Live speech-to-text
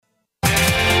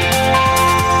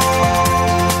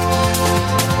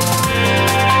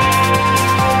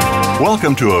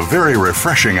Welcome to a very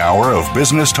refreshing hour of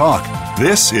business talk.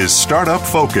 This is Startup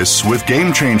Focus with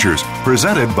Game Changers,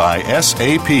 presented by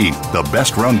SAP. The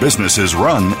best-run businesses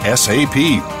run SAP.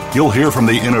 You'll hear from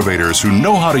the innovators who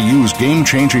know how to use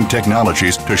game-changing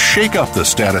technologies to shake up the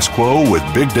status quo with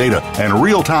big data and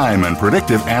real-time and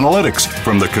predictive analytics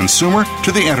from the consumer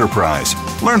to the enterprise.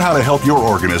 Learn how to help your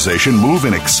organization move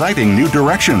in exciting new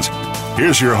directions.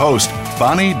 Here's your host,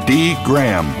 Bonnie D.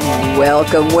 Graham.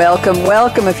 Welcome, welcome,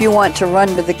 welcome. If you want to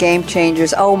run with the Game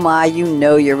Changers, oh my, you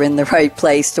know you're in the right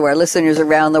place. To our listeners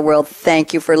around the world,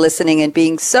 thank you for listening and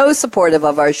being so supportive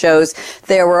of our shows.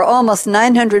 There were almost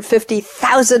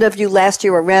 950,000 of you last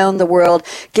year around the world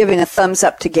giving a thumbs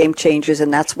up to Game Changers,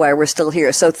 and that's why we're still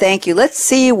here. So thank you. Let's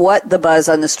see what the buzz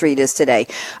on the street is today.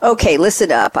 Okay,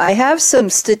 listen up. I have some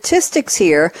statistics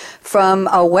here from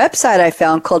a website I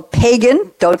found called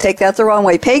Pagan. Don't take that the wrong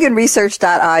way.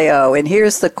 PaganResearch.io. And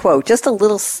here's the quote, just a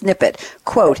little snippet.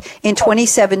 Quote, in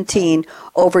 2017,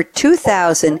 over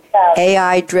 2,000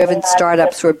 AI-driven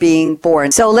startups were being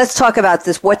born. So let's talk about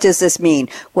this. What does this mean?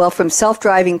 Well, from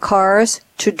self-driving cars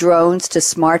to drones to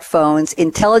smartphones,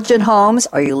 intelligent homes,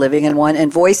 are you living in one?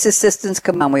 And voice assistants,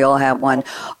 come on, we all have one.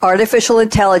 Artificial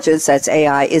intelligence, that's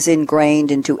AI, is ingrained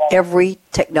into every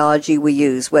technology we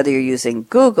use, whether you're using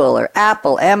Google or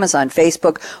Apple, Amazon,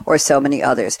 Facebook, or so many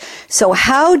others. So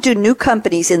how do new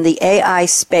companies in the AI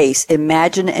space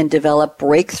imagine and develop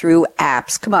breakthrough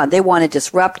apps? Come on, they want to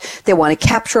disrupt, they want to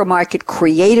capture a market,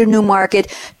 create a new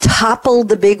market, topple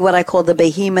the big, what I call the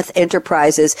behemoth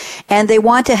enterprises, and they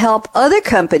want to help other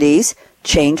companies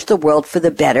change the world for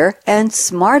the better and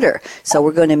smarter. So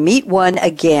we're going to meet one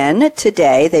again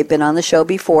today. They've been on the show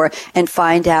before and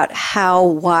find out how,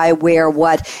 why, where,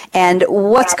 what, and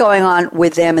what's going on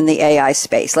with them in the AI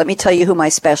space. Let me tell you who my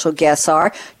special guests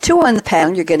are. Two on the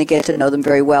panel. You're going to get to know them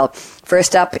very well.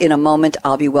 First up, in a moment,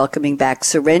 I'll be welcoming back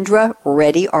Surendra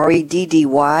Reddy,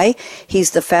 R-E-D-D-Y.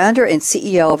 He's the founder and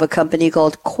CEO of a company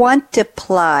called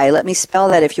Quantiply. Let me spell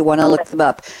that if you want to look them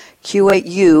up.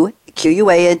 Quantiply.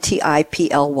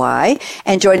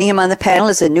 And joining him on the panel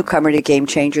is a newcomer to Game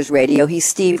Changers Radio. He's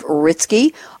Steve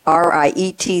Ritzke,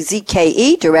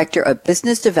 R-I-E-T-Z-K-E, Director of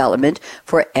Business Development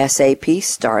for SAP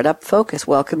Startup Focus.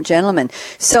 Welcome, gentlemen.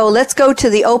 So let's go to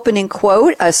the opening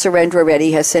quote. Surendra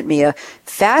Reddy has sent me a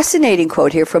fascinating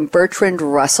quote here from Bertrand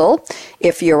Russell.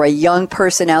 If you're a young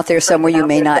person out there somewhere, you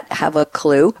may not have a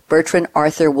clue. Bertrand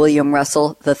Arthur William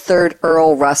Russell, the third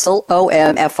Earl Russell,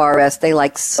 O-M-F-R-S. They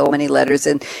like so many letters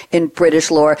in British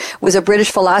lore. Was a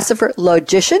British philosopher,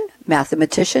 logician,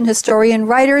 mathematician, historian,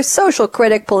 writer, social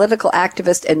critic, political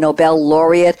activist, and Nobel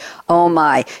laureate. Oh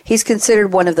my. He's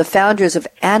considered one of the founders of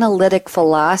analytic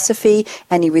philosophy,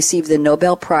 and he received the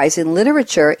Nobel Prize in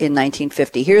Literature in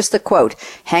 1950. Here's the quote.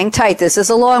 Hang tight. This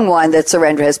is a long one that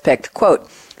Surendra has picked. Quote,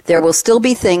 there will still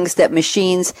be things that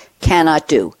machines cannot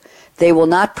do. They will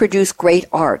not produce great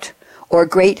art or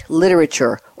great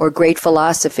literature or great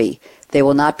philosophy. They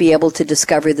will not be able to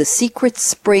discover the secret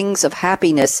springs of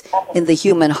happiness in the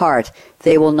human heart.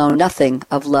 They will know nothing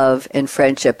of love and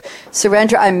friendship.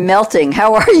 Surendra, I'm melting.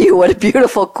 How are you? What a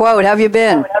beautiful quote. How have you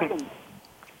been?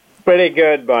 Pretty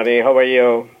good, Bonnie. How are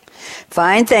you?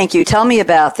 Fine, thank you. Tell me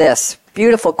about this.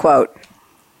 Beautiful quote.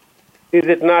 Is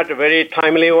it not a very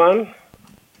timely one?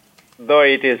 Though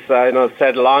it is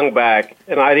said long back.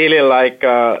 And I really like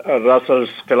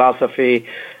Russell's philosophy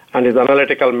and his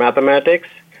analytical mathematics.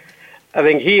 I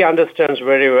think he understands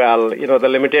very well, the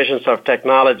limitations of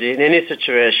technology in any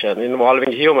situation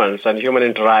involving humans and human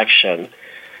interaction.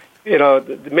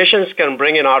 The machines can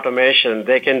bring in automation.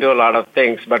 They can do a lot of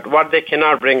things. But what they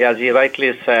cannot bring, as he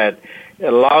rightly said,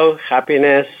 love,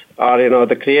 happiness, or,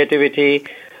 the creativity,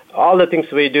 all the things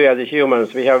we do as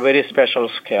humans, we have very special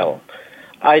skill.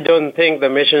 I don't think the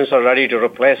machines are ready to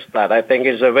replace that. I think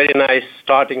it's a very nice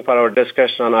starting for our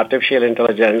discussion on artificial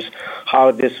intelligence, how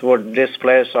this would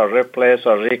displace or replace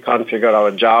or reconfigure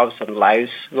our jobs and lives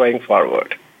going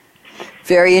forward.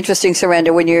 Very interesting,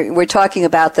 Surendra. When we're talking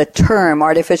about the term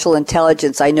artificial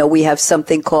intelligence, I know we have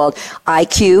something called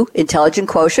IQ, intelligent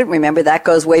quotient. Remember, that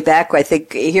goes way back, I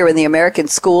think, here in the American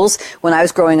schools. When I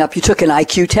was growing up, you took an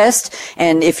IQ test,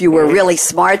 and if you were really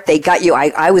smart, they got you.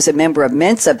 I was a member of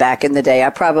Mensa back in the day.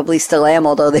 I probably still am,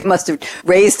 although they must have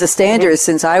raised the standards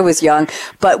since I was young.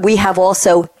 But we have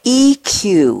also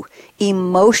EQ,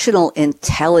 emotional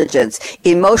intelligence,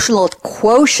 emotional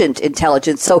quotient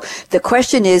intelligence. So the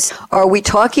question is, are we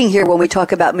talking here when we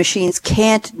talk about machines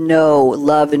can't know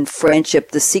love and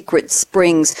friendship, the secret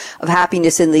springs of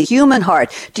happiness in the human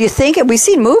heart? Do you think, and we've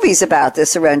seen movies about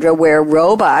this, Surendra, where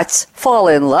robots fall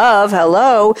in love,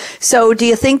 hello. So do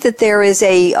you think that there is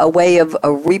a way of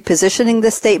repositioning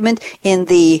this statement in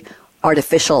the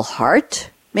artificial heart?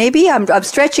 Maybe I'm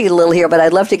stretching it a little here, but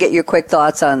I'd love to get your quick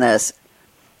thoughts on this.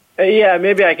 Yeah,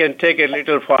 maybe I can take it a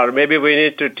little far. Maybe we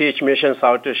need to teach missions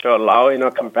how to show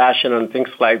love, compassion and things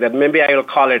like that. Maybe I will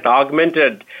call it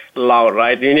augmented love,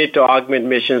 right? We need to augment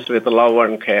missions with love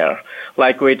and care.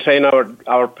 Like we train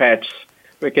our pets,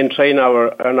 we can train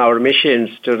our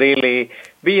missions to really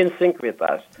be in sync with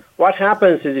us. What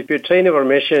happens is if you train your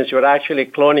missions, you're actually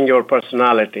cloning your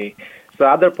personality. The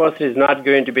other person is not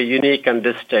going to be unique and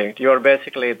distinct.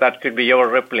 That could be your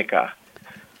replica,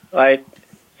 right?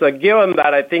 So given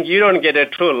that, I think you don't get a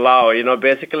true love.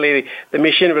 Basically, the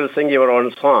machine will sing your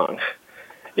own song.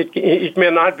 It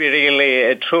may not be really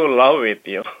a true love with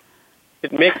you.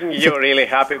 It's making you really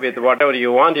happy with whatever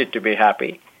you want it to be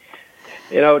happy.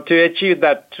 To achieve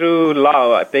that true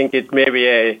love, I think it may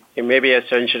be a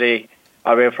century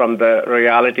away from the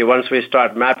reality once we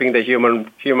start mapping the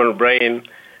human brain.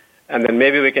 And then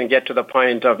maybe we can get to the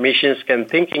point of machines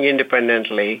thinking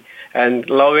independently and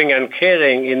loving and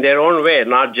caring in their own way,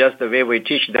 not just the way we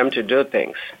teach them to do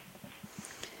things.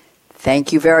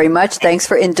 Thank you very much. Thanks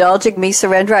for indulging me,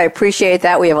 Surendra. I appreciate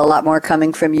that. We have a lot more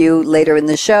coming from you later in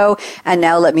the show. And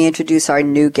now let me introduce our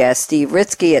new guest, Steve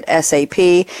Ritsky at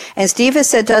SAP. And Steve has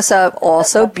sent us a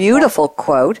also beautiful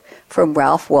quote from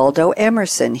Ralph Waldo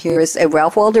Emerson. Here is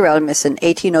Ralph Waldo Emerson,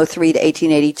 1803 to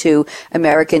 1882,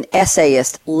 American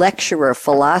essayist, lecturer,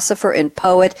 philosopher, and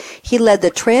poet. He led the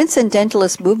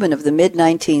transcendentalist movement of the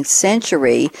mid-19th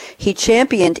century. He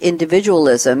championed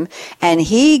individualism, and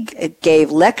he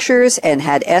gave lectures and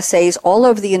had essays all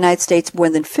over the United States, more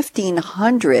than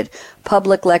 1,500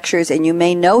 public lectures, and you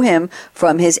may know him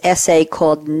from his essay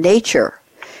called Nature.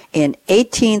 In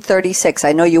 1836,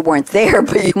 I know you weren't there,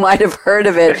 but you might have heard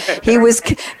of it. He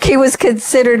was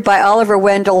considered by Oliver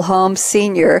Wendell Holmes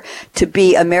Sr. to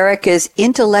be America's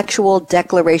intellectual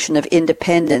Declaration of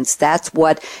Independence. That's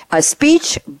what a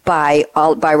speech by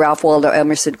Ralph Waldo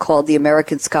Emerson called The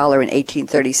American Scholar in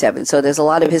 1837. So there's a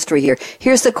lot of history here.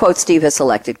 Here's the quote Steve has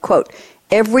selected. Quote,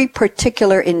 "Every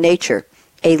particular in nature,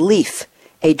 a leaf,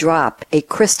 a drop, a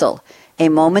crystal, a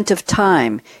moment of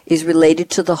time, is related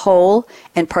to the whole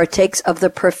and partakes of the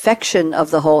perfection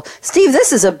of the whole." Steve,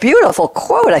 this is a beautiful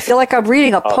quote. I feel like I'm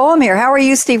reading a poem here. How are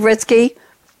you, Steve Ritsky?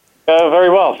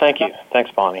 Very well, thank you. Thanks,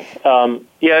 Bonnie.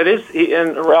 It is,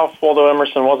 and Ralph Waldo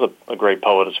Emerson was a great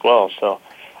poet as well. So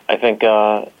I think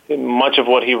much of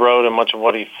what he wrote and much of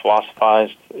what he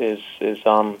philosophized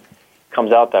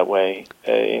comes out that way,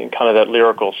 in kind of that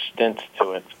lyrical stint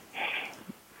to it.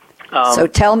 So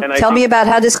tell me about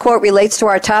how this quote relates to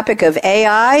our topic of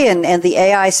AI and the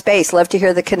AI space. Love to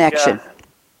hear the connection. Yeah.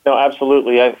 No,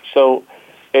 absolutely.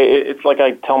 It's like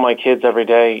I tell my kids every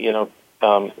day,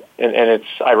 and it's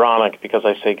ironic because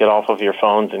I say get off of your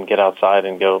phones and get outside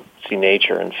and go see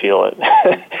nature and feel it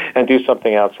and do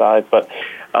something outside. But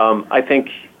I think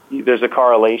there's a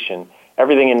correlation.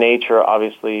 Everything in nature,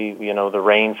 obviously, the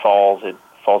rain falls, it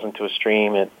falls into a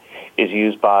stream, it is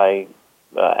used by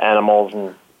animals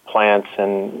and plants,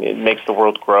 and it makes the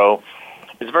world grow.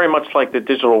 It's very much like the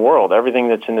digital world. Everything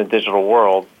that's in the digital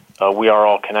world, we are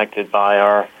all connected by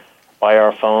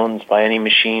our phones, by any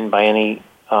machine, by any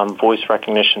voice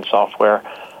recognition software,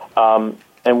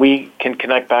 and we can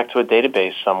connect back to a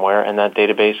database somewhere, and that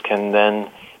database can then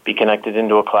be connected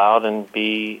into a cloud and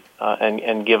be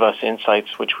and give us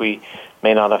insights which we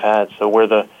may not have had. So where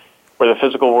the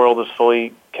physical world is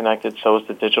fully connected, so is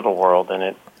the digital world,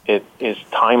 and it is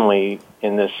timely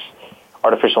in this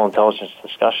artificial intelligence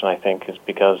discussion, I think, is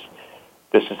because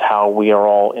this is how we are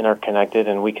all interconnected,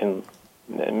 and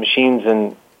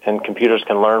machines and computers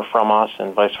can learn from us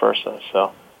and vice versa.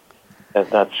 So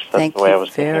that's the way I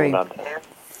was thinking about that.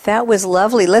 That was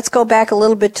lovely. Let's go back a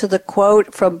little bit to the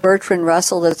quote from Bertrand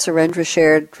Russell that Surendra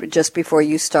shared just before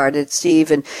you started,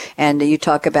 Steve, and you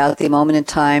talk about the moment in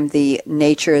time, the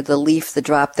nature, the leaf, the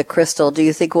drop, the crystal. Do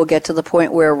you think we'll get to the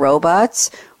point where robots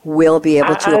will be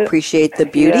able to appreciate the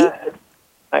beauty? Yeah,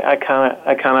 I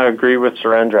kind of agree with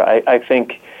Surendra. I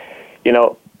think,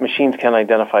 machines can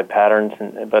identify patterns,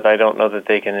 but I don't know that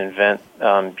they can invent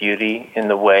beauty in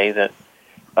the way that,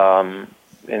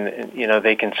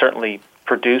 they can certainly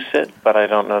produce it, but I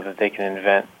don't know that they can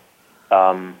invent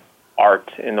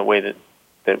art in the way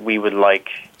that we would like.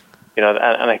 And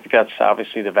I think that's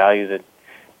obviously the value that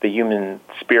the human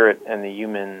spirit and the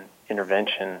human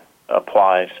intervention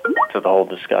applies to the whole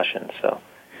discussion. So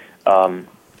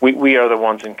we are the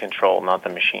ones in control, not the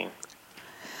machine.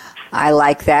 I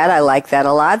like that. I like that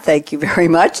a lot. Thank you very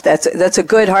much. That's a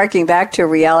good harking back to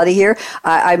reality here.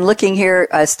 I'm looking here,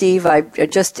 Steve. I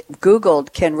just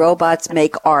Googled, can robots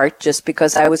make art, just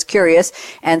because I was curious.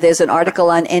 And there's an article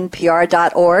on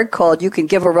NPR.org called You Can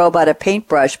Give a Robot a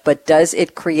Paintbrush, but Does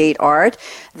It Create Art?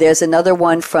 There's another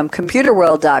one from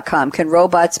ComputerWorld.com. Can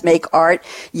robots make art?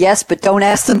 Yes, but don't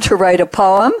ask them to write a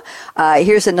poem.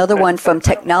 Here's another one from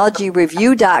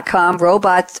TechnologyReview.com.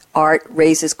 Robots art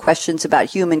raises questions about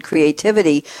human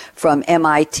creativity, from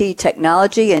MIT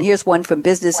Technology. And here's one from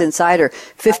Business Insider,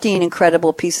 15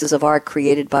 incredible pieces of art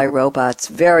created by robots.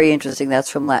 Very interesting. That's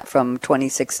from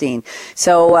 2016.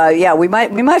 So, we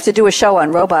might have to do a show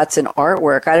on robots and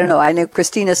artwork. I don't know. I know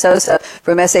Christina Sosa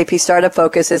from SAP Startup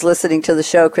Focus is listening to the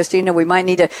show. Christina, we might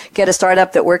need to get a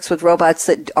startup that works with robots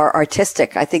that are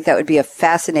artistic. I think that would be a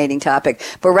fascinating topic.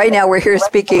 But right now we're here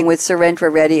speaking with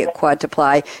Surendra Reddy at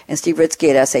Quantiply and Steve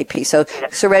Ritzky at SAP. So,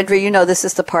 Surendra, you know this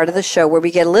is the part of the show where we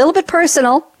get a little bit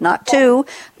personal, not too.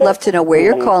 Love to know where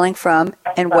you're calling from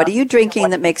and what are you drinking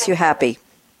that makes you happy.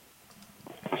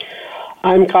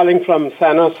 I'm calling from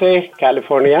San Jose,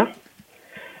 California.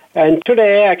 And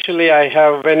today, actually, I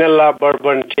have vanilla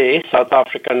bourbon tea, South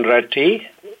African red tea,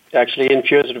 actually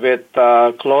infused with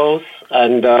cloves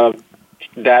and a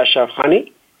dash of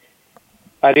honey.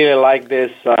 I really like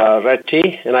this red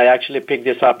tea, and I actually picked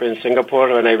this up in Singapore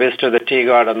when I visited the tea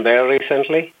garden there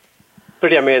recently.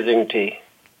 Pretty amazing tea.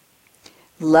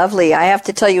 Lovely. I have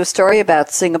to tell you a story about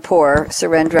Singapore,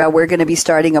 Surendra. We're going to be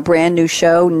starting a brand new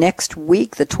show next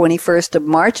week, the 21st of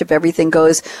March, if everything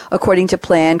goes according to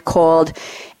plan, called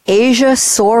Asia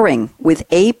Soaring with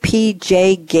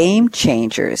APJ Game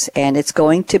Changers. And it's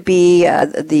going to be,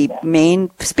 the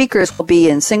main speakers will be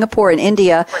in Singapore and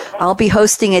India. I'll be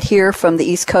hosting it here from the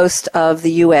East Coast of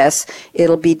the U.S.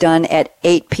 It'll be done at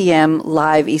 8 p.m.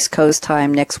 live East Coast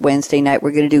time next Wednesday night.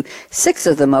 We're going to do 6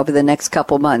 of them over the next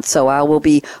couple months. So I will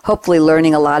be hopefully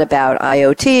learning a lot about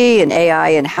IoT and AI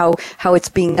and how it's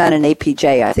being done in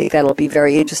APJ. I think that'll be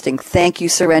very interesting. Thank you,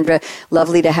 Surendra.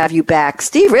 Lovely to have you back.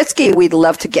 Steve Ritzky, we'd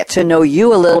love to get to know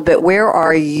you a little bit. Where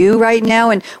are you right now,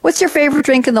 and what's your favorite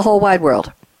drink in the whole wide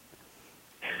world?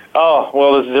 Oh,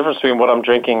 well, there's a difference between what I'm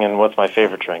drinking and what's my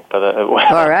favorite drink. But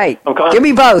all right, give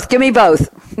me both.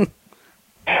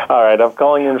 All right, I'm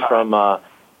calling in from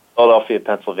Philadelphia,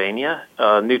 Pennsylvania.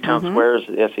 Newtown Square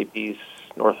is SAP's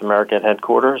North American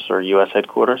headquarters or U.S.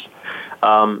 headquarters.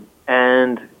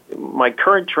 And my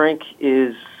current drink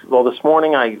is, well, this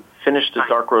morning I finished a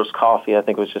dark roast coffee. I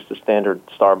think it was just a standard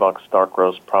Starbucks dark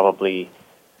roast, probably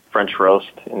French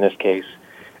roast in this case.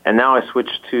 And now I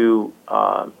switched to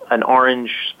an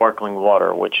orange sparkling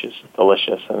water, which is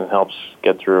delicious and it helps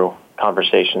get through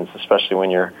conversations, especially when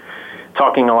you're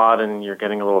talking a lot and you're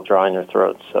getting a little dry in your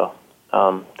throat. So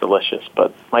delicious.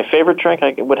 But my favorite drink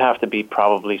would have to be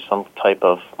probably some type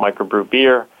of microbrew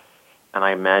beer, and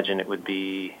I imagine it would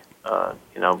be,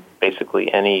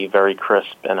 basically any very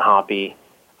crisp and hoppy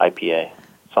IPA,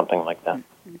 something like that.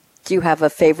 Do you have a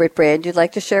favorite brand you'd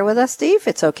like to share with us, Steve?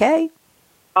 It's okay.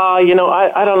 I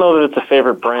don't know that it's a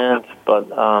favorite brand, but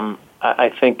I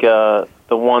think the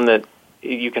one that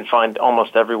you can find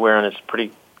almost everywhere and it's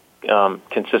pretty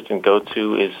consistent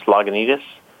go-to is Lagunitas,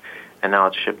 and now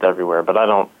it's shipped everywhere. But I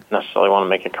don't necessarily want to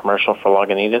make a commercial for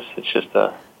Lagunitas. It's just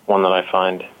one that I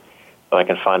find that I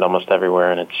can find almost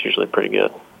everywhere, and it's usually pretty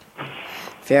good.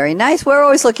 Very nice. We're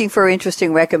always looking for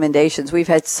interesting recommendations. We've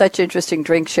had such interesting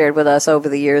drinks shared with us over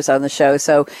the years on the show.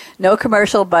 So no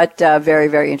commercial, but very,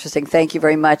 very interesting. Thank you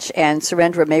very much. And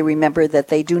Surendra may remember that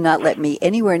they do not let me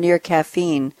anywhere near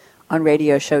caffeine on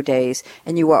radio show days,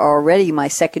 and you were already my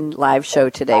second live show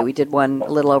today. We did one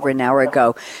a little over an hour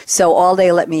ago. So all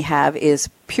they let me have is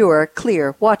pure,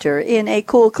 clear water in a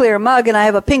cool, clear mug, and I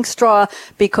have a pink straw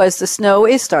because the snow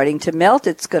is starting to melt.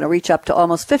 It's going to reach up to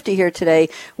almost 50 here today.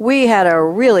 We had a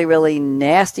really, really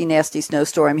nasty, nasty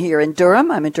snowstorm here in Durham.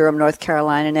 I'm in Durham, North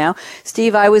Carolina now.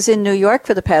 Steve, I was in New York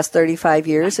for the past 35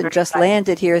 years and just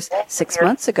landed here 6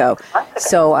 months ago.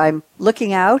 So I'm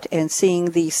looking out and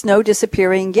seeing the snow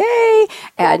disappearing. Yay!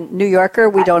 And New Yorker,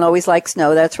 we don't always like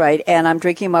snow, that's right. And I'm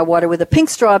drinking my water with a pink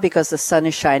straw because the sun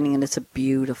is shining and it's a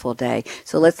beautiful day.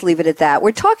 So let's leave it at that.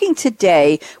 We're talking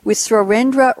today with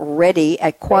Surendra Reddy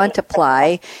at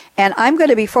Quantiply. And I'm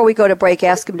going to, before we go to break,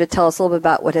 ask him to tell us a little bit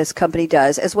about what his company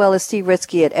does, as well as Steve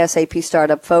Ritzky at SAP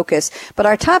Startup Focus. But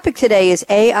our topic today is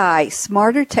AI,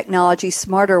 smarter technology,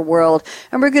 smarter world.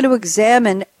 And we're going to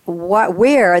examine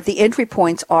where the entry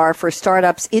points are for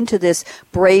startups into this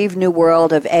brave new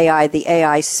world of AI, the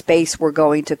AI space we're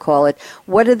going to call it.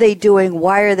 What are they doing?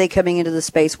 Why are they coming into the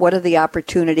space? What are the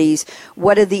opportunities?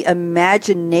 What are the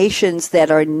imaginations that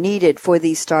are needed for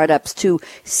these startups to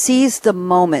seize the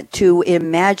moment, to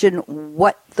imagine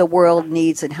what the world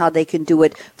needs and how they can do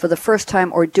it for the first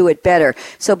time or do it better?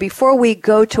 So before we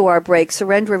go to our break,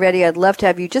 Surendra Reddy, I'd love to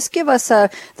have you just give us the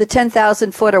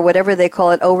 10,000 foot or whatever they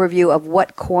call it overview of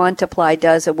what Quantiply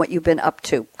does and what you've been up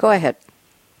to. Go ahead.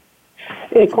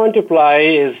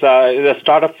 Quantiply is a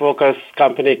startup-focused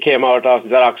company, came out of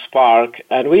Xerox PARC,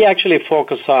 and we actually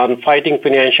focus on fighting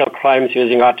financial crimes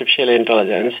using artificial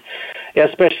intelligence,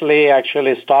 especially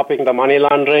actually stopping the money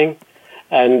laundering.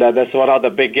 And that's one of the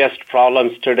biggest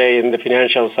problems today in the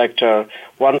financial sector.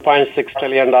 $1.6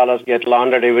 trillion get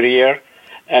laundered every year.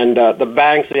 And the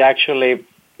banks,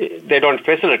 they don't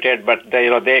facilitate, but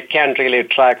they can't really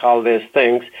track all these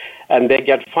things. And they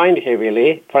get fined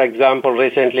heavily. For example,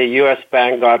 recently, U.S.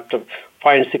 Bank got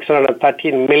fined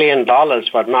 $613 million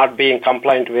for not being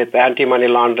compliant with anti-money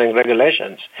laundering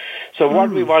regulations. So what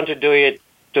we want to do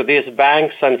to these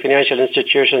banks and financial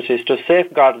institutions is to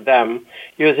safeguard them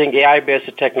using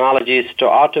AI-based technologies to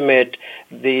automate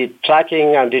the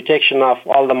tracking and detection of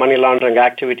all the money laundering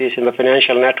activities in the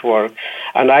financial network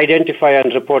and identify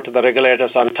and report to the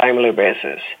regulators on a timely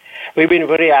basis. We've been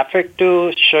very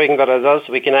effective showing the results.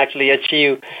 We can actually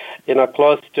achieve,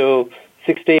 close to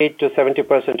 60 to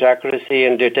 70% accuracy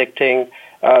in detecting,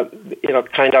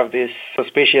 kind of these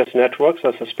suspicious networks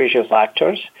or suspicious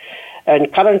actors.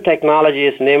 And current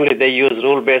technologies, namely they use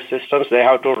rule-based systems. They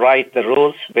have to write the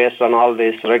rules based on all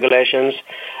these regulations,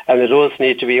 and the rules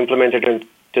need to be implemented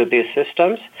into these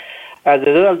systems. As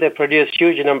a result, they produce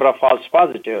huge number of false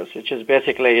positives, which is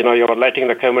basically, you're letting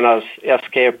the criminals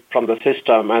escape from the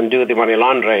system and do the money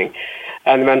laundering.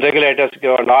 And when regulators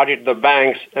go and audit the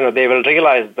banks, they will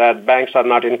realize that banks are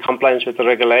not in compliance with the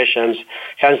regulations,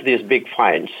 hence these big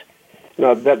fines.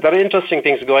 There are interesting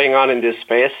things going on in this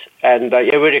space, and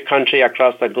every country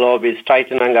across the globe is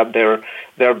tightening up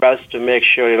their best to make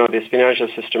sure, this financial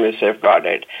system is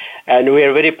safeguarded. And we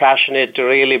are very passionate to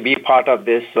really be part of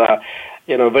this,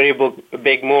 very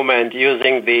big movement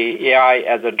using the AI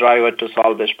as a driver to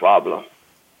solve this problem.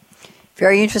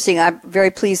 Very interesting. I'm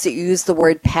very pleased that you used the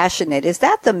word passionate. Is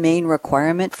that the main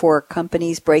requirement for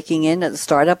companies breaking in at the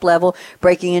startup level,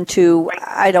 breaking into,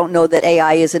 I don't know that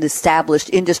AI is an established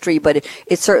industry, but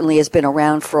it certainly has been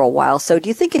around for a while. So do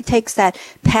you think it takes that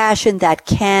passion, that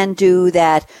can do,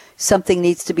 that something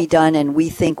needs to be done and we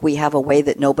think we have a way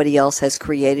that nobody else has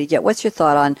created yet? What's your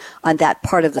thought on that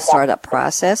part of the startup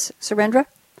process, Surendra?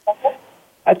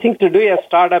 I think to do a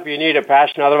startup, you need a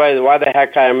passion. Otherwise, why the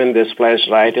heck I am in this place,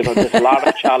 right? There's a lot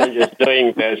of challenges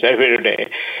doing this every day.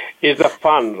 It's a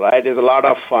fun, right? It's a lot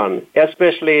of fun,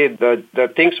 especially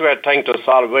the things we're trying to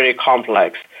solve are very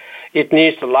complex. It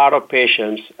needs a lot of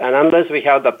patience. And unless we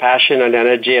have the passion and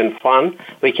energy and fun,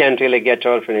 we can't really get to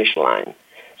our finish line.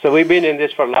 So we've been in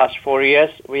this for the last 4 years.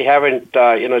 We haven't,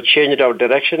 changed our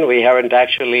direction. We haven't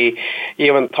actually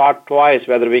even thought twice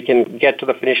whether we can get to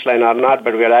the finish line or not,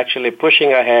 but we are actually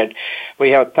pushing ahead.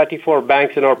 We have 34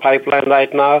 banks in our pipeline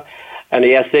right now, and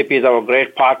the SAP is our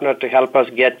great partner to help us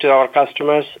get to our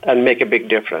customers and make a big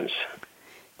difference.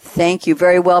 Thank you.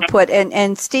 Very well put.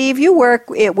 And Steve, you work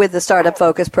with the Startup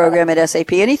Focus program at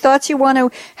SAP. Any thoughts you want to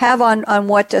have on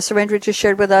what Surendra just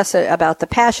shared with us about the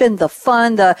passion, the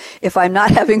fun, if I'm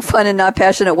not having fun and not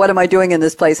passionate, what am I doing in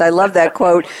this place? I love that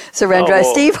quote, Surendra.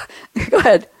 Steve, go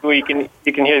ahead. Well, you can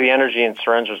hear the energy in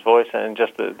Surendra's voice and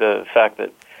just the fact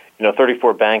that,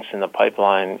 34 banks in the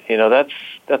pipeline,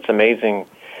 that's amazing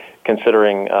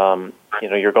considering,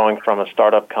 you're going from a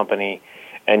startup company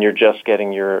and you're just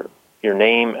getting your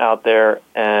name out there,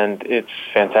 and it's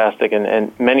fantastic.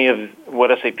 And many of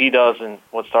what SAP does and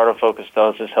what Startup Focus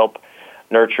does is help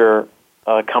nurture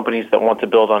companies that want to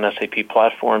build on SAP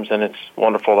platforms, and it's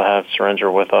wonderful to have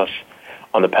Surendra with us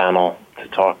on the panel to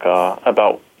talk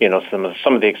about some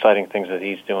of the exciting things that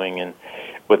he's doing, and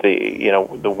with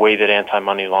the way that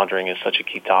anti-money laundering is such a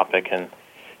key topic,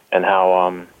 and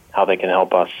how they can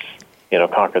help us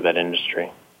conquer that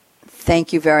industry.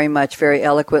 Thank you very much. Very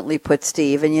eloquently put,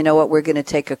 Steve. And you know what? We're going to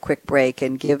take a quick break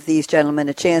and give these gentlemen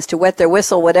a chance to wet their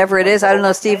whistle, whatever it is. I don't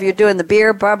know, Steve, you're doing the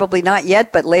beer? Probably not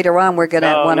yet, but later on we're going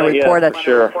to want to report it.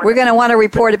 Sure. We're going to want to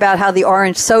report about how the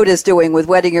orange soda is doing with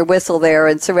wetting your whistle there.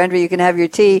 And Surendra, you can have your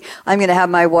tea. I'm going to have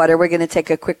my water. We're going to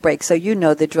take a quick break. So you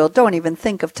know the drill. Don't even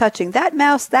think of touching that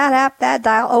mouse, that app, that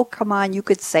dial. Oh, come on. You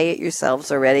could say it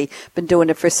yourselves already. Been doing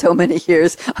it for so many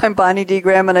years. I'm Bonnie D.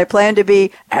 Graham, and I plan to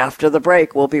be after the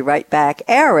break. We'll be right back.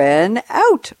 Aaron,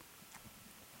 out.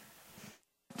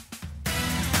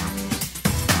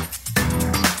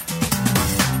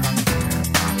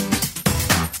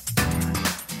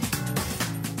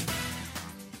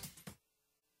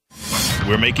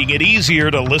 We're making it easier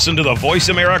to listen to the Voice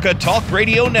America Talk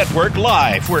Radio Network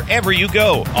live wherever you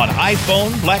go on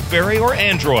iPhone, BlackBerry, or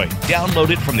Android. Download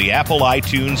it from the Apple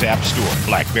iTunes App Store,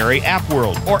 BlackBerry App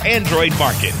World, or Android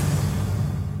Market.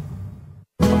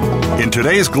 In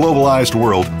today's globalized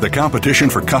world, the competition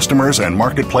for customers and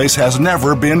marketplace has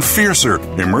never been fiercer.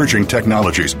 Emerging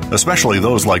technologies, especially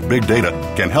those like big data,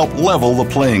 can help level the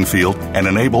playing field and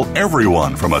enable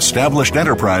everyone from established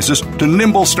enterprises to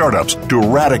nimble startups to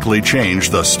radically change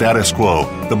the status quo.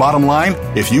 The bottom line,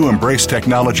 if you embrace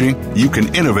technology, you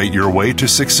can innovate your way to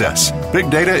success. Big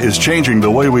data is changing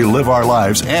the way we live our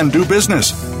lives and do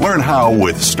business. Learn how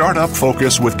with Startup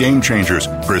Focus with Game Changers,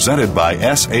 presented by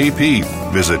SAP.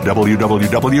 Visit www.sap.com.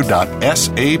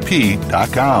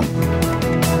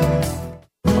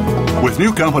 With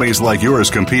new companies like yours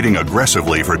competing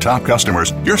aggressively for top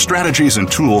customers, your strategies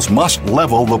and tools must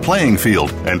level the playing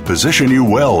field and position you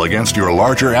well against your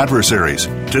larger adversaries.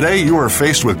 Today, you are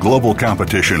faced with global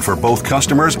competition for both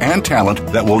customers and talent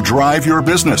that will drive your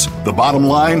business. The bottom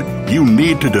line, you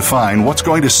need to define what's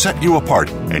going to set you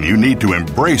apart, and you need to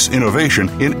embrace innovation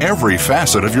in every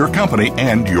facet of your company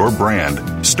and your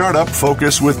brand. Startup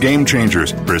Focus with Game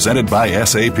Changers, presented by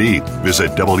SAP.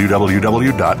 Visit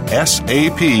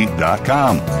www.sap.com.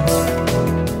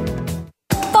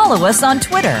 Follow us on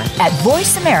Twitter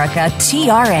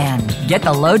 @VoiceAmericaTRN. Get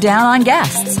the lowdown on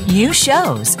guests, new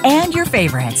shows, and your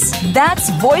favorites. That's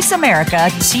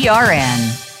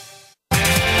VoiceAmericaTRN.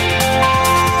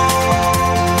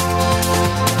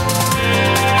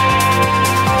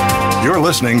 You're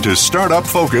listening to Startup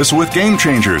Focus with Game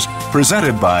Changers,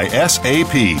 presented by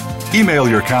SAP. Email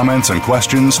your comments and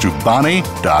questions to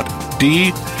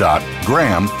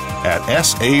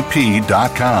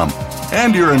bonnie.d.graham@sap.com.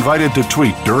 And you're invited to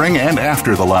tweet during and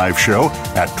after the live show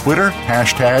at Twitter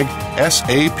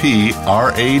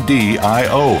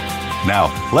 #SAPRADIO. Now,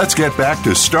 let's get back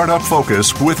to Startup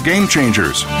Focus with Game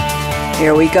Changers.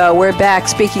 Here we go. We're back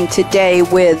speaking today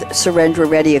with Surendra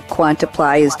Reddy at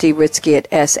Quantiply, is Dee Ritsky at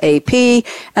SAP.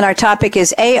 And our topic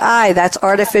is AI. That's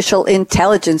artificial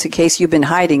intelligence, in case you've been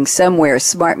hiding somewhere.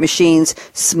 Smart machines,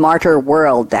 smarter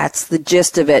world. That's the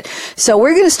gist of it. So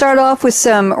we're going to start off with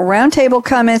some roundtable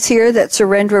comments here that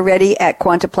Surendra Reddy at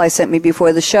Quantiply sent me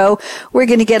before the show. We're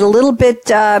going to get a little bit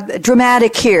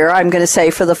dramatic here, I'm going to say,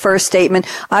 for the first statement.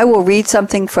 I will read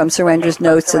something from Surendra's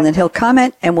notes, and then he'll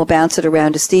comment, and we'll bounce it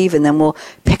around to Steve, and then we'll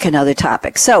pick another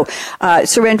topic. So,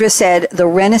 Surendra said, the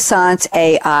Renaissance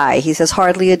AI. He says,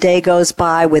 hardly a day goes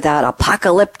by without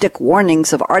apocalyptic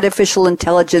warnings of artificial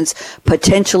intelligence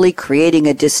potentially creating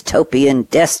a dystopian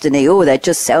destiny. Oh, that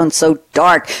just sounds so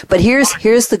dark. But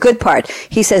here's the good part.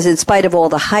 He says, in spite of all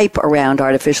the hype around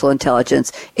artificial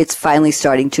intelligence, it's finally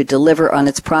starting to deliver on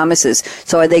its promises.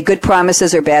 So are they good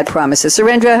promises or bad promises?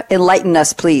 Surendra, enlighten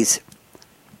us, please.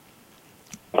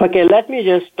 Okay, let me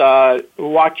just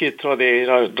walk you through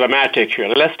the dramatic here.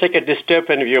 Let's take a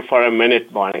dystopian view for a minute,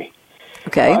 Bonnie.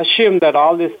 Okay. Assume that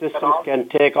all these systems can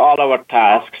take all our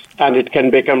tasks and it can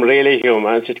become really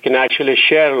humans. It can actually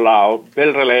share love,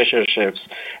 build relationships,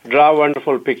 draw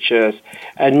wonderful pictures,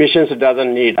 and missions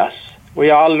doesn't need us. We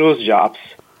all lose jobs,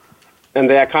 and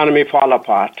the economy fall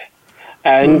apart.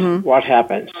 And what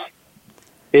happens?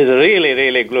 It's a really,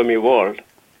 really gloomy world.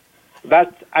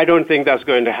 I don't think that's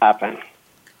going to happen.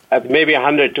 Maybe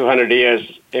 100, 200 years,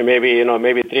 maybe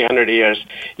 300 years,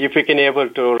 if we can able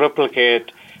to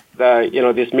replicate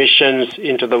these missions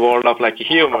into the world of like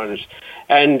humans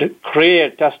and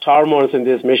test hormones in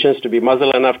these missions to be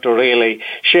muscle enough to really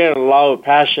share love,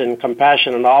 passion,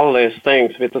 compassion, and all these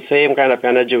things with the same kind of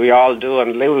energy we all do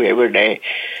and live every day,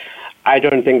 I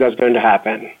don't think that's going to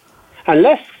happen. And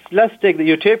let's take the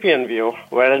utopian view,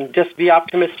 where just be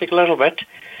optimistic a little bit.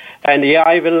 And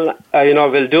AI will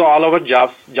do all our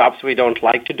jobs we don't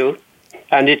like to do.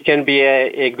 And it can be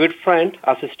a good friend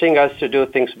assisting us to do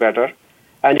things better.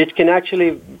 And it can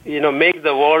actually, make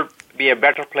the world be a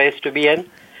better place to be in.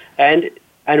 And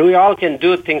we all can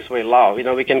do things we love.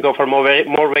 We can go for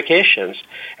more vacations.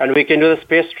 And we can do the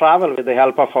space travel with the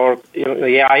help of our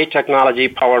AI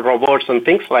technology-powered robots and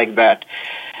things like that.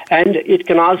 And it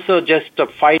can also just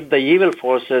fight the evil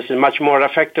forces much more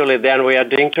effectively than we are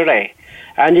doing today.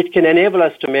 And it can enable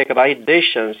us to make right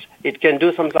decisions. It can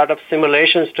do some sort of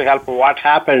simulations to help what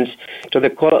happens to the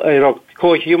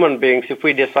co-human beings if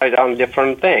we decide on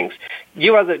different things.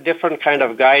 Give us a different kind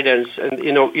of guidance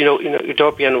in a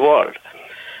utopian world.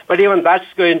 But even that's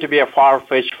going to be a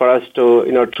far-fetched for us to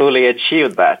truly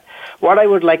achieve that. What I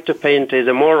would like to paint is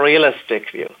a more realistic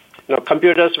view.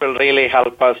 computers will really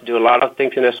help us do a lot of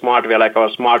things in a smart way, like our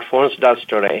smartphones does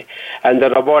today. And the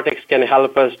robotics can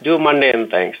help us do mundane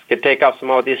things, can take up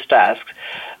some of these tasks,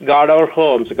 guard our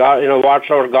homes, watch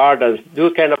our gardens,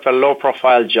 do kind of a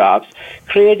low-profile jobs,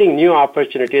 creating new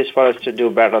opportunities for us to do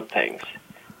better things.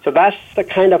 So that's the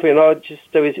kind of,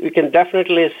 we can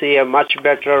definitely see a much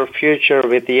better future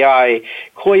with AI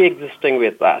coexisting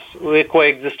with us. We're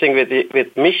coexisting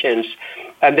with missions.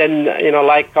 And then,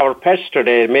 like our pets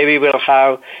today, maybe we'll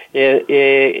have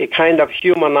a kind of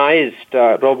humanized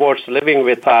robots living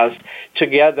with us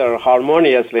together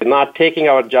harmoniously, not taking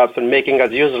our jobs and making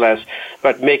us useless,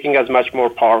 but making us much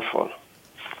more powerful.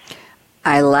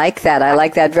 I like that. I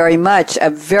like that very much.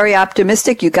 Very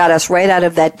optimistic. You got us right out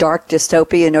of that dark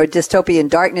dystopian or dystopian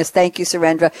darkness. Thank you,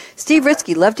 Surendra. Steve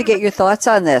Ritsky, love to get your thoughts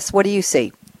on this. What do you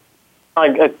see?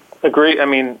 I agree. I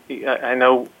mean, I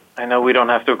know we don't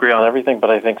have to agree on everything,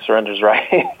 but I think Surendra's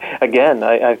right. Again,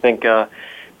 I think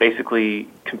basically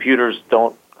computers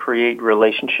don't create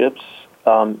relationships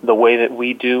the way that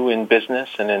we do in business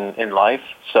and in life.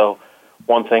 So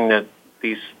one thing that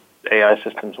these AI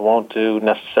systems won't do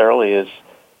necessarily is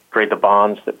create the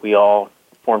bonds that we all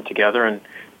form together.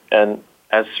 And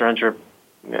as Surendra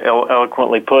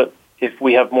eloquently put, if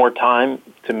we have more time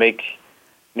to make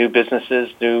new businesses,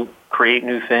 create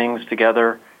new things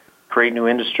together, create new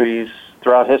industries,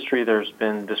 throughout history there's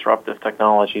been disruptive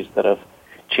technologies that have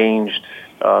changed,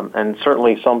 and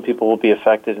certainly some people will be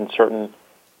affected in certain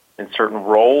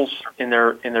roles in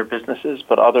their businesses,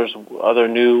 but other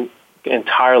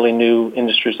entirely new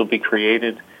industries will be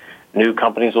created, new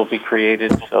companies will be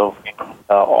created. So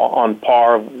on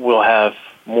par, we'll have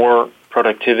more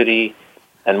productivity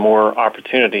and more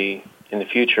opportunity in the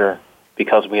future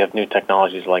because we have new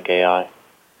technologies like AI.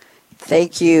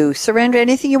 Thank you. Surendra,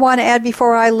 anything you want to add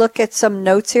before I look at some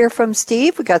notes here from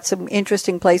Steve? We've got some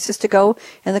interesting places to go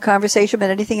in the conversation,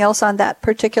 but anything else on that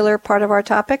particular part of our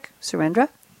topic? Surendra?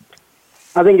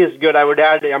 I think it's good. I would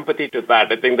add empathy to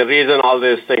that. I think the reason all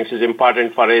these things is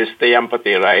important for is the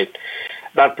empathy, right?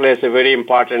 That plays a very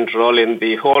important role in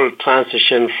the whole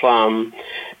transition from,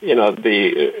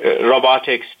 the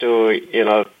robotics to,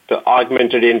 the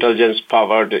augmented intelligence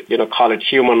powered, call it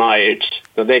humanoids,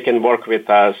 so they can work with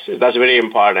us. That's very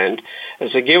important.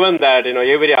 And so given that,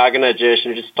 every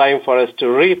organization, it's time for us to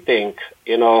rethink,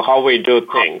 how we do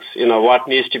things, what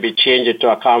needs to be changed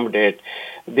to accommodate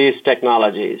these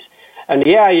technologies. And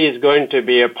AI is going to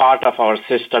be a part of our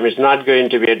system. It's not going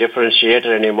to be a differentiator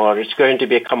anymore. It's going to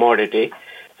be a commodity.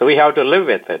 So we have to live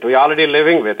with it. We're already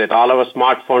living with it. All our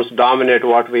smartphones dominate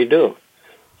what we do.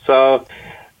 So,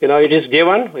 it is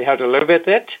given. We have to live with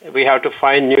it. We have to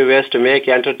find new ways to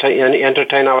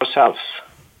entertain ourselves.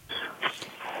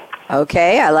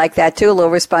 Okay, I like that too. A little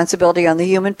responsibility on the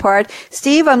human part.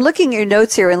 Steve, I'm looking at your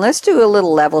notes here, and let's do a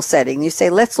little level setting. You say,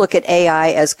 let's look at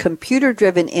AI as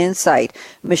computer-driven insight.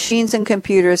 Machines and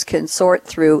computers can sort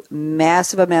through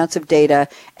massive amounts of data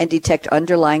and detect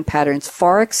underlying patterns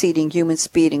far exceeding human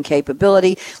speed and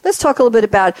capability. Let's talk a little bit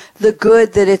about the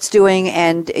good that it's doing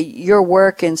and your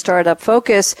work in Startup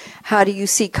Focus. How do you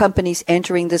see companies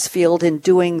entering this field and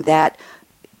doing that,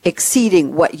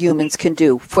 exceeding what humans can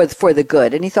do for the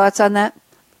good? Any thoughts on that?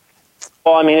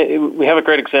 Well, I mean, we have a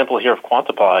great example here of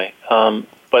Quantify,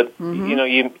 but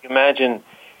you imagine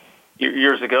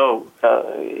years ago,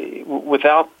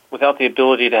 without the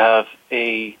ability to have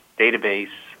a database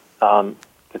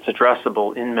that's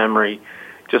addressable in memory,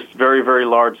 just very, very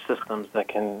large systems that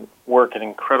can work at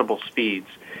incredible speeds,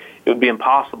 it would be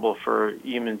impossible for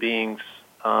human beings,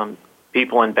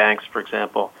 people in banks, for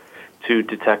example, to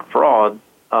detect fraud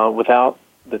without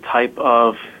the type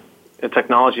of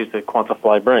technologies that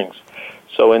Quantify brings.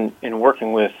 So in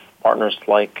working with partners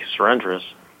like Surendra's,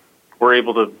 we're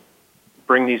able to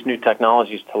bring these new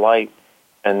technologies to light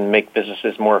and make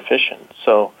businesses more efficient.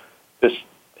 So this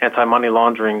anti-money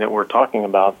laundering that we're talking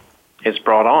about is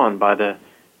brought on by the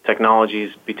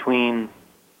technologies between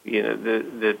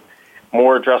the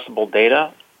more addressable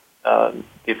data,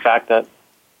 the fact that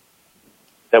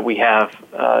we have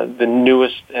the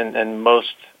newest and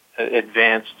most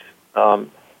advanced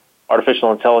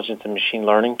artificial intelligence and machine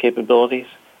learning capabilities,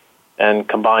 and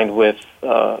combined with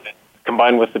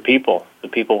the people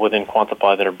within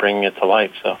Quantify that are bringing it to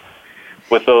life. So,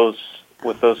 with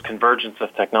those convergence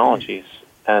of technologies,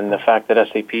 and the fact that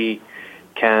SAP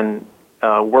can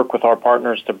work with our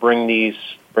partners to bring these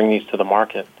to the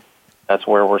market, that's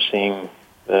where we're seeing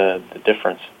the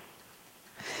difference.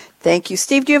 Thank you.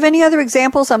 Steve, do you have any other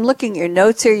examples? I'm looking at your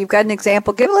notes here. You've got an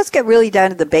example. Let's get really down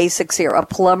to the basics here. A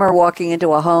plumber walking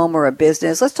into a home or a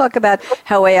business. Let's talk about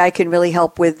how AI can really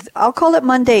help with, I'll call it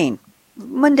mundane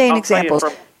examples.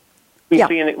 We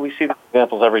see the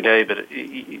examples every day, but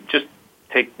just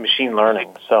take machine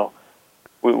learning. So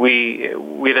we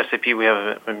at SAP, we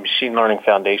have a machine learning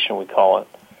foundation, we call it.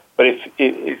 But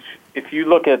if you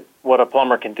look at what a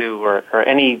plumber can do, or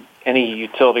any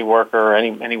utility worker, or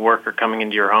any worker coming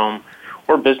into your home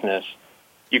or business,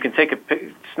 you can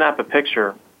snap a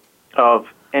picture of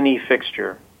any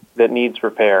fixture that needs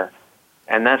repair,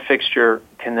 and that fixture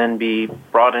can then be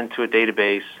brought into a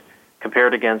database,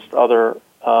 compared against other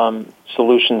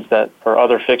solutions or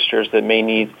other fixtures that may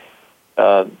need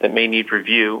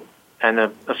review, and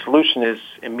a solution is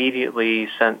immediately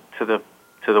sent to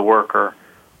the worker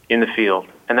in the field,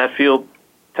 and that field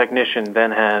technician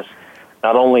then has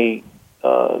not only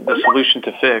the solution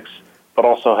to fix, but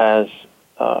also has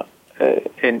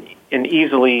an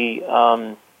easily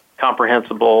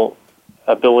comprehensible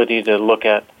ability to look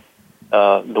at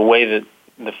the way that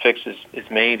the fix is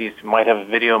made. He might have a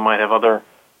video, might have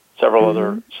several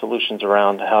other solutions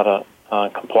around how to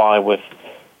comply with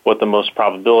what the most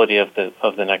probability of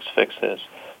the next fix is.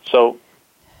 So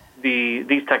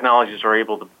these technologies are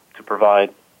able to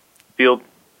provide field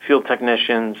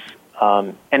technicians,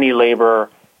 any labor.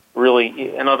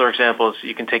 Really, another example is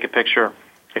you can take a picture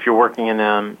if you're working in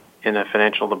a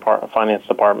finance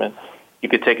department. You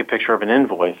could take a picture of an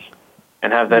invoice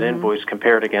and have that invoice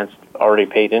compared against already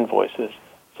paid invoices.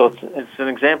 So it's an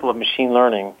example of machine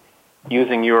learning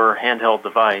using your handheld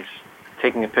device,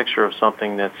 taking a picture of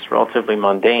something that's relatively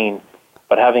mundane,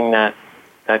 but having that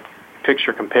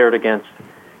picture compared against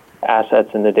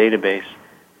assets in the database.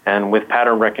 And with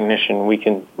pattern recognition, we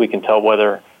can tell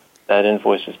whether that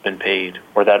invoice has been paid,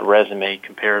 or that resume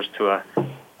compares to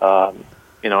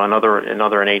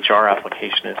another an HR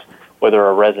application is whether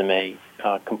a resume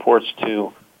comports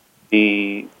to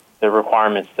the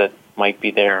requirements that might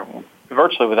be there,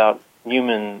 virtually without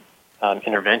human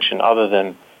intervention, other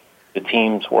than the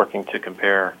teams working to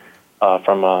compare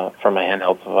from a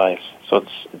handheld device. So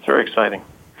it's very exciting.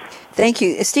 Thank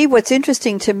you. Steve, what's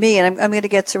interesting to me, and I'm going to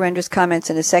get Surendra's comments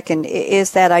in a second,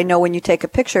 is that I know when you take a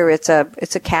picture, it's a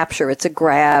capture, it's a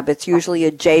grab, it's usually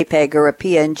a JPEG or a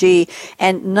PNG,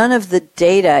 and none of the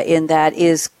data in that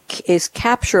is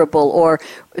capturable, or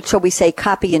shall we say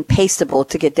copy and pasteable,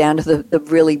 to get down to the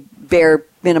really bare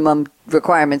minimum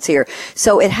requirements here.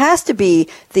 So it has to be,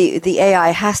 the AI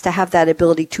has to have that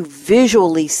ability to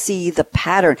visually see the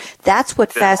pattern. That's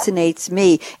what fascinates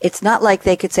me. It's not like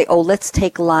they could say, oh, let's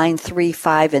take line 3,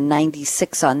 5, and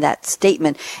 96 on that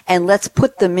statement, and let's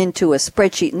put them into a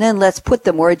spreadsheet, and then let's put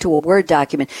them into a Word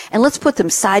document, and let's put them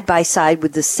side by side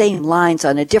with the same lines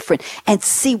on a different, and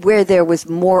see where there was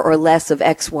more or less of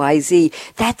X, Y, Z.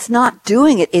 That's not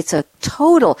doing it. It's a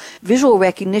total visual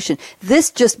recognition. This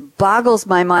just boggles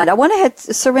my mind. I want to have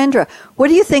Surendra. What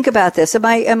do you think about this? Am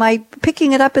I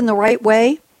picking it up in the right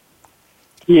way?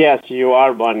 Yes, you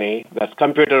are, Bonnie. That's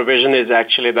computer vision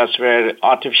that's where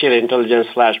artificial intelligence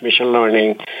 / machine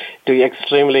learning do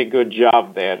extremely good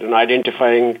job there in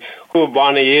identifying who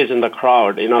Bonnie is in the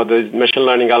crowd. The machine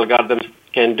learning algorithms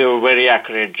can do a very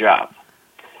accurate job.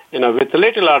 With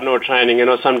little or no training,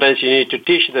 sometimes you need to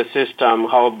teach the system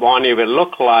how Bonnie will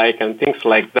look like and things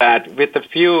like that. With a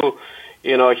few,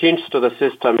 hints to the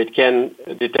system, it can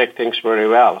detect things very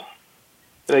well.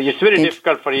 It's very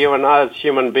difficult for you and us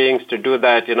human beings to do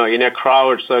that, in a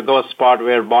crowd. So go spot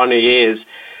where Bonnie is.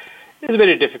 It's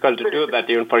very difficult to do that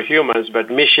even for humans, but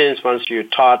machines, once you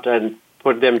taught and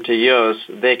put them to use,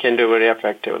 they can do very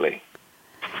effectively.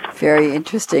 Very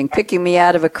interesting. Picking me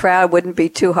out of a crowd wouldn't be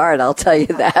too hard, I'll tell you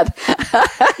that.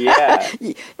 Yeah.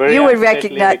 You would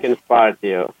recognize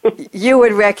you. You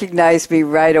would recognize me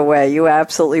right away. You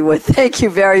absolutely would. Thank you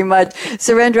very much.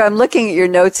 Surendra, I'm looking at your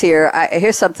notes here.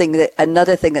 Here's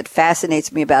another thing that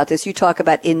fascinates me about this. You talk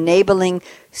about enabling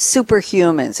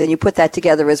superhumans, and you put that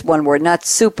together as one word, not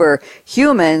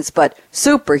superhumans, but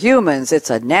superhumans. It's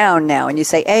a noun now. And you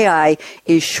say AI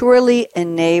is surely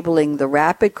enabling the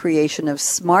rapid creation of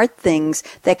smart things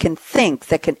that can think,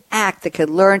 that can act, that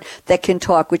can learn, that can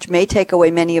talk, which may take away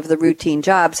many of the routine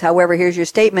jobs. However, here's your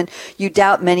statement. You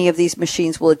doubt many of these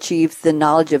machines will achieve the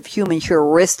knowledge of human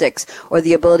heuristics or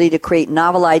the ability to create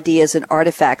novel ideas and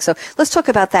artifacts. So let's talk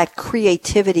about that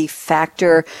creativity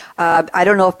factor. I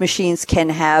don't know if machines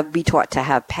can be taught to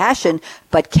have passion,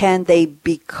 but can they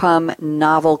become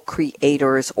novel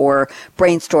creators or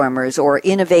brainstormers or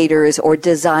innovators or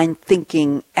design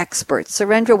thinking experts?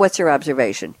 Surendra, what's your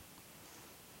observation?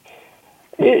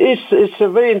 It's a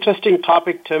very interesting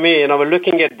topic to me. We're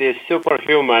looking at these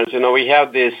superhumans. We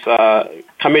have this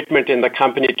commitment in the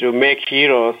company to make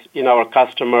heroes in our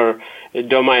customer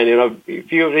domain.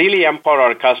 If you really empower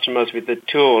our customers with the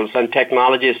tools and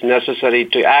technologies necessary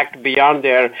to act beyond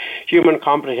their human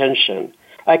comprehension.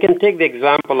 I can take the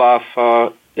example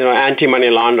of, anti-money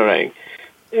laundering.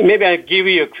 Maybe I'll give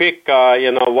you a quick,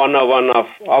 101 of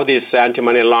how this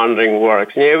anti-money laundering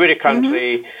works. In every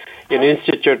country,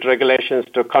 institute regulations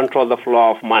to control the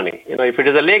flow of money. If it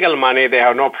is illegal money, they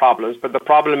have no problems. But the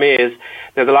problem is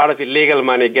there's a lot of illegal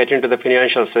money get into the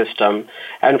financial system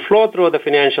and flow through the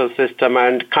financial system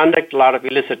and conduct a lot of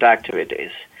illicit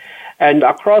activities. And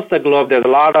across the globe, there's a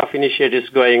lot of initiatives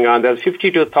going on. There's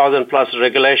 52,000 plus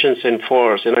regulations in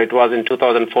force. It was in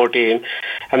 2014.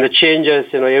 And the changes,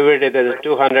 every day there's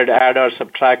 200 add or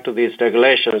subtract to these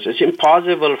regulations. It's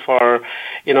impossible for,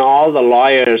 all the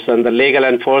lawyers and the legal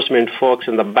enforcement folks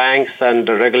and the banks and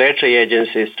the regulatory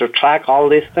agencies to track all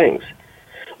these things.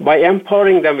 By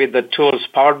empowering them with the tools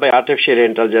powered by artificial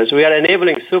intelligence, we are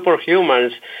enabling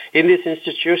superhumans in these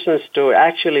institutions to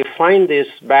actually find these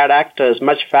bad actors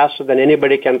much faster than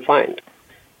anybody can find.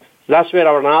 That's where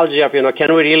our analogy of,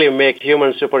 can we really make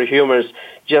humans superhumans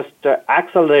just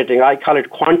accelerating, I call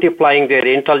it quantifying their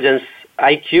intelligence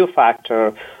IQ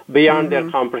factor beyond their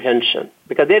comprehension.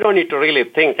 Because they don't need to really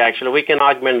think, actually. We can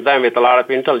augment them with a lot of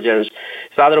intelligence.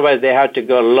 So otherwise they have to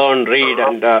go learn, read,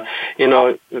 and,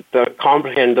 to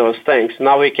comprehend those things.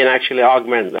 Now we can actually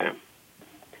augment them.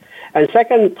 And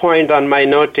second point on my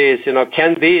note is,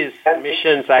 can these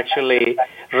missions actually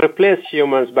replace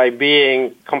humans by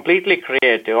being completely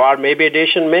creative or maybe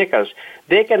decision makers?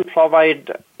 They can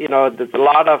provide, a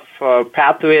lot of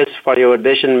pathways for your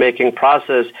decision-making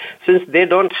process since they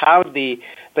don't have the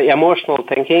emotional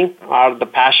thinking or the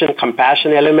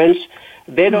compassion elements.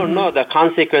 They don't know the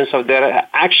consequence of their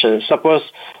actions. Suppose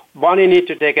you need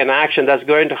to take an action that's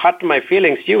going to hurt my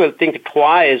feelings, you will think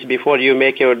twice before you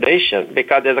make your decision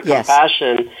because there's a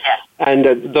compassion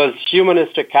and those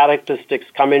humanistic characteristics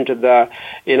come into the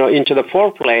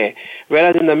foreplay.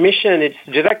 Whereas in the mission, it's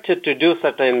directed to do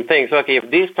certain things. Okay,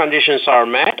 if these conditions are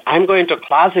met, I'm going to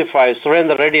classify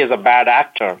Surendra Reddy as a bad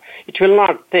actor. It will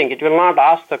not think. It will not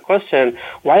ask the question,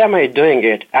 why am I doing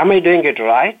it? Am I doing it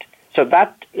right? So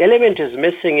that element is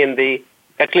missing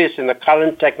at least in the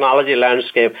current technology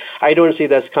landscape. I don't see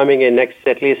that's coming in next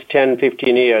at least 10,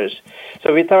 15 years.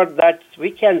 So we thought that we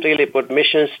can really put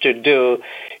missions to do,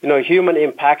 human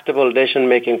impactable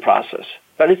decision-making process.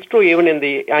 But it's true even in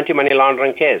the anti-money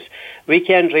laundering case. We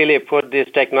can really put this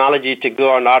technology to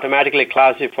go and automatically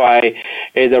classify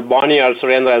either Bonnie or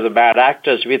Surendra as bad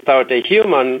actors without a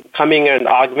human coming and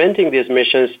augmenting these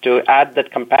missions to add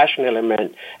that compassion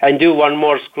element and do one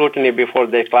more scrutiny before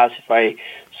they classify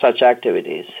such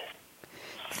activities.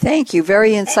 Thank you.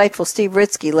 Very insightful. Steve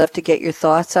Ritzky, love to get your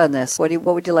thoughts on this. What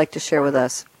would you like to share with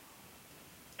us?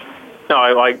 No,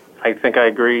 I think I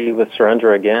agree with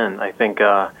Surendra again. I think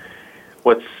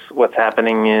what's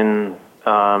happening in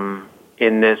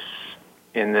this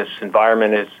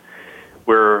environment is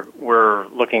we're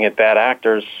looking at bad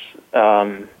actors,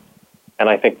 and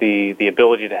I think the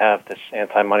ability to have this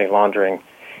anti-money laundering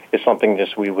is something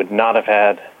just we would not have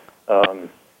had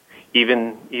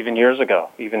even years ago,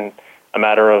 even a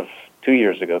matter of 2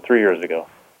 years ago, 3 years ago.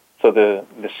 So the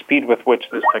speed with which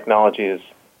this technology is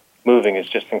moving is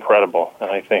just incredible, and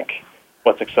I think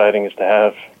what's exciting is to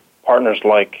have partners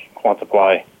like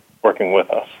Quantiply working with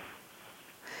us.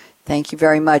 Thank you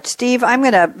very much. Steve, I'm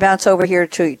going to bounce over here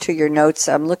to your notes.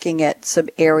 I'm looking at some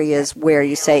areas where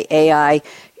you say AI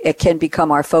it can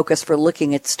become our focus for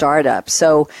looking at startups.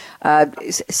 So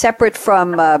separate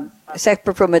from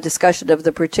a discussion of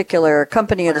the particular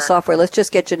company or the software, let's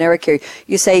just get generic here.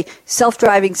 You say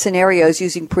self-driving scenarios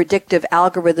using predictive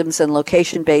algorithms and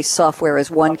location-based software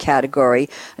is one category.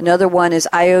 Another one is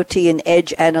IoT and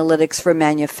edge analytics for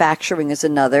manufacturing is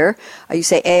another. You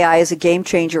say AI is a game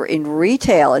changer in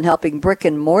retail and helping brick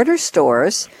and mortar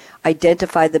stores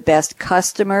identify the best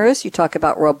customers. You talk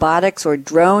about robotics or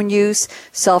drone use,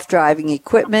 self-driving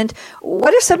equipment.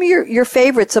 What are some of your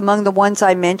favorites among the ones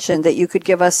I mentioned that you could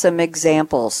give us some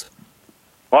examples?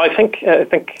 Well, I think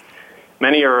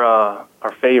many are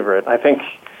our favorite. I think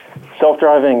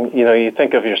self-driving, you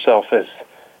think of yourself as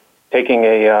taking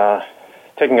a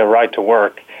ride to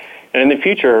work. And in the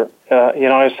future, I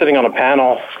was sitting on a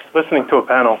panel, listening to a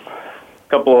panel a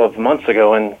couple of months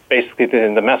ago, and basically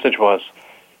the message was,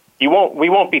 we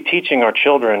won't be teaching our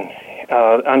children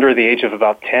under the age of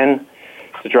about 10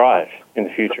 to drive in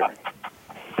the future.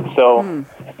 So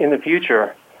in the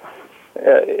future,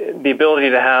 the ability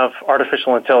to have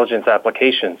artificial intelligence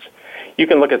applications, you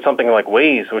can look at something like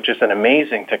Waze, which is an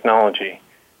amazing technology,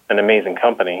 an amazing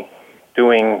company,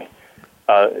 doing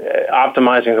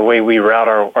optimizing the way we route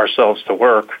ourselves to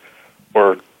work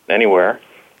or anywhere.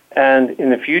 And in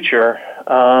the future,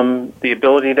 the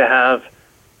ability to have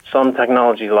some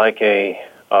technology like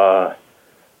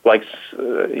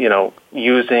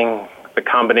using the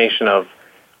combination of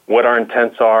what our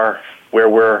intents are, where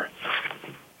we're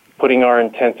putting our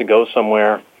intent to go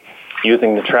somewhere,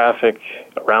 using the traffic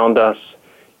around us,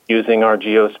 using our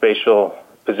geospatial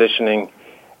positioning,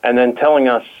 and then telling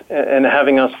us and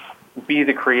having us be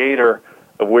the creator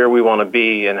of where we want to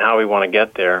be and how we want to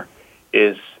get there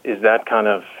is that kind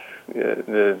of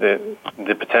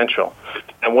the potential.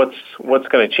 And what's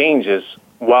going to change is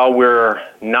while we're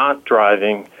not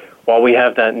driving, while we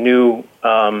have that new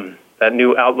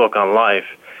outlook on life,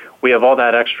 we have all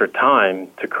that extra time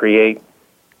to create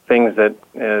things that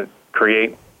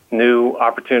create new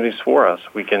opportunities for us.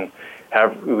 We can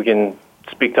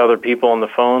speak to other people on the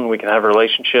phone. We can have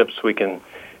relationships. We can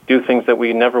do things that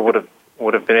we never would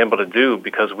have been able to do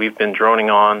because we've been droning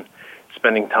on,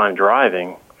 spending time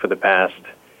driving for the past,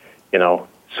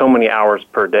 so many hours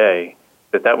per day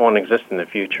that won't exist in the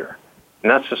future. And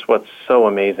that's just what's so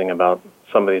amazing about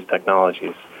some of these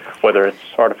technologies, whether it's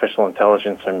artificial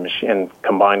intelligence and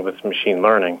combined with machine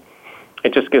learning.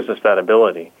 It just gives us that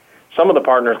ability. Some of the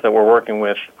partners that we're working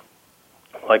with,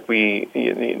 like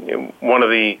one of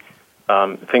the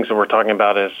things that we're talking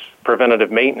about is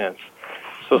preventative maintenance.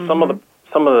 So some of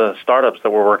the startups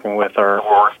that we're working with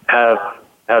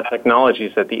have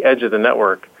technologies at the edge of the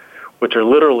network, which are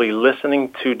literally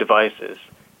listening to devices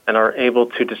and are able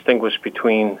to distinguish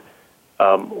between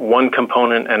one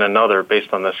component and another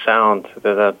based on the sound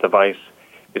that device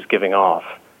is giving off.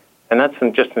 And that's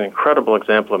just an incredible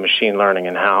example of machine learning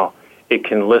and how it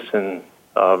can listen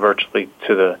virtually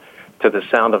to the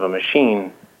sound of a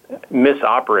machine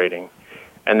misoperating,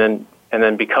 and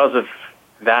then because of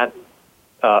that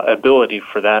ability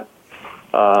for that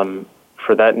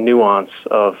nuance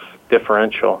of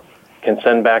differential, can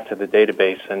send back to the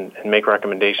database and make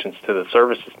recommendations to the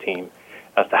services team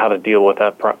as to how to deal with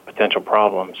that potential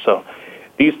problem. So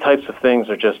these types of things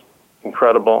are just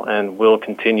incredible and will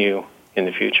continue in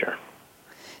the future.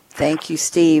 Thank you,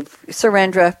 Steve.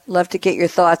 Surendra, love to get your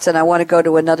thoughts, and I want to go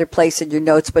to another place in your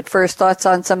notes, but first, thoughts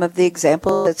on some of the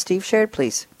examples that Steve shared,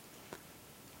 please.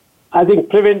 I think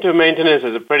preventive maintenance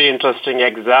is a pretty interesting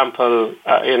example,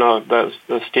 that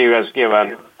Steve has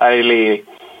given. I really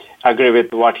agree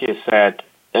with what he said.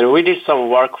 And we did some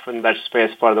work in that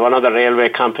space for one of the railway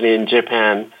company in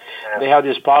Japan. They have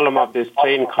this problem of this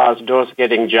train cars doors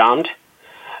getting jammed.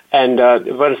 And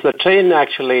once the train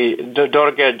the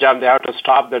door gets jammed, they have to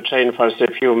stop the train for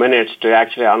a few minutes to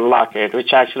actually unlock it,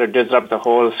 which actually disrupts the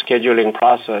whole scheduling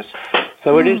process.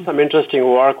 So we did some interesting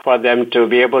work for them to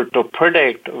be able to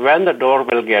predict when the door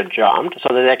will get jammed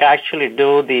so that they can actually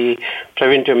do the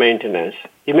preventive maintenance.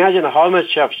 Imagine how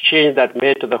much of change that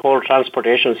made to the whole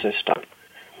transportation system.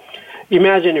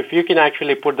 Imagine if you can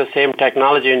actually put the same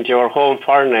technology into your home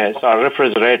furnace or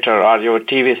refrigerator or your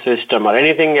TV system or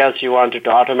anything else you wanted to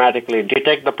automatically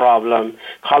detect the problem,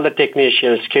 call the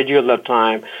technician, schedule the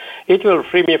time. It will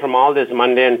free me from all these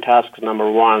mundane tasks, number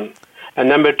one. And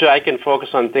number two, I can focus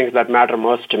on things that matter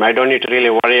most to me. I don't need to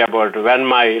really worry about when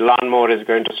my lawnmower is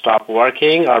going to stop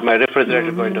working or my refrigerator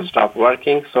is going to stop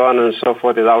working, so on and so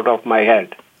forth is out of my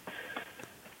head.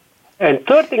 And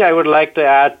third thing I would like to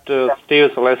add to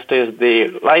Steve's list is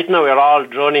right now we're all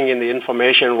droning in the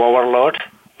information overload.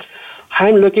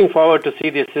 I'm looking forward to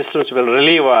see these systems will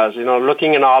relieve us,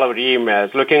 looking at all our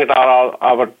emails, looking at all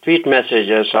our tweet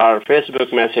messages, our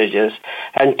Facebook messages,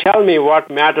 and tell me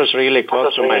what matters really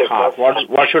close to my heart.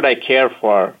 What should I care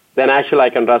for? Then actually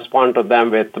I can respond to them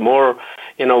with more,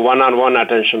 one-on-one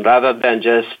attention rather than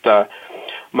just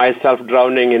myself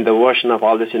drowning in the ocean of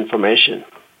all this information.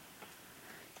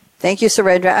 Thank you,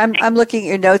 Surendra. I'm looking at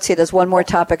your notes here. There's one more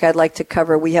topic I'd like to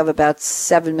cover. We have about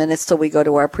 7 minutes till we go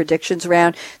to our predictions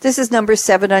round. This is number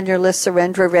 7 on your list,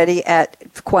 Surendra, ready at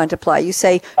Quantiply. You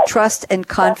say trust and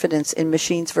confidence in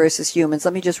machines versus humans.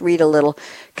 Let me just read a little.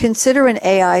 Consider an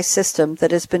AI system that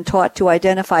has been taught to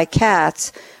identify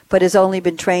cats but has only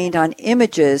been trained on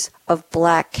images of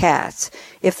black cats.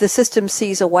 If the system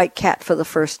sees a white cat for the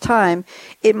first time,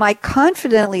 it might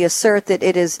confidently assert that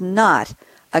it is not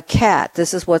a cat.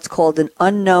 This is what's called an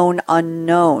unknown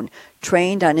unknown.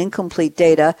 Trained on incomplete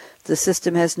data, the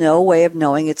system has no way of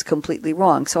knowing it's completely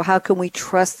wrong. So how can we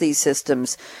trust these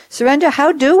systems? Surendra,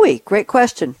 how do we? Great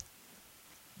question.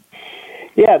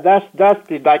 Yeah, that's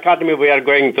the dichotomy we are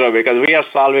going through, because we are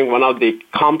solving one of the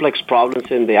complex problems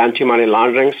in the anti-money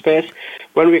laundering space.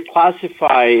 When we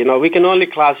classify, we can only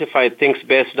classify things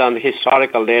based on the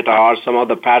historical data or some of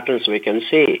the patterns we can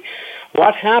see.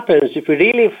 What happens if we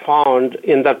really found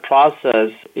in that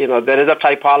process, there is a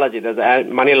typology, there's a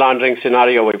money laundering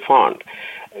scenario we found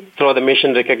through the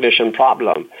mission recognition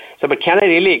problem. So, but can I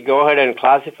really go ahead and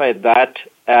classify that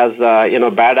as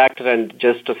bad actor and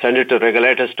just to send it to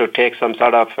regulators to take some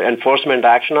sort of enforcement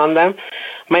action on them?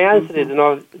 My answer is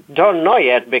don't know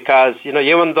yet, because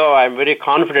even though I'm very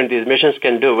confident these missions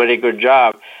can do a very good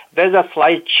job, there's a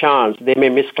slight chance they may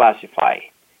misclassify.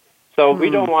 So we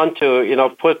don't want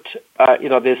to put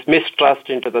this mistrust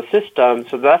into the system.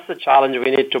 So that's the challenge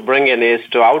we need to bring in, is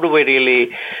to how do we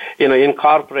really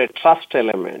incorporate trust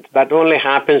element that only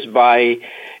happens by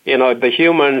the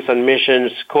humans and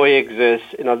missions coexist,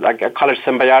 like I call it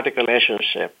symbiotic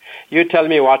relationship. You tell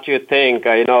me what you think.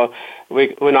 In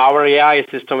our AI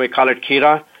system, we call it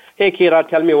Kira. Hey, Kira,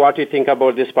 tell me what you think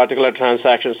about this particular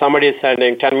transaction. Somebody is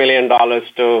sending $10 million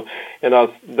to,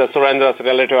 the Surendra's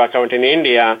relative account in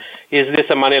India. Is this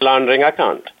a money laundering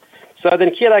account? So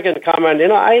then Kira can comment,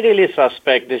 I really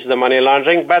suspect this is the money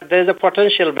laundering, but there's a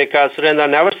potential because Surendra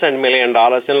never sent $1 million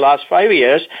in the last 5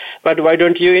 years, but why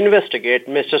don't you investigate,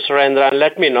 Mr. Surendra, and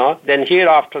let me know? Then here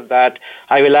after that,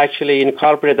 I will actually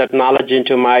incorporate that knowledge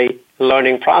into my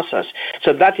learning process.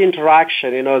 So that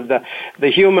interaction,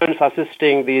 the humans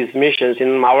assisting these missions,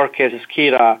 in our case is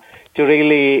Kira, to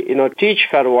really, teach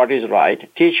her what is right,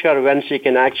 teach her when she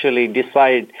can actually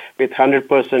decide with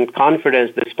 100%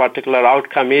 confidence this particular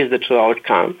outcome is the true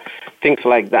outcome, things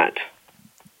like that.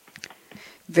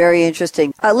 Very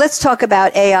interesting. Let's talk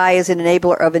about AI as an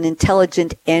enabler of an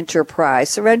intelligent enterprise.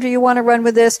 Surendra, you want to run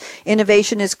with this?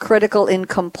 Innovation is critical in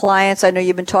compliance. I know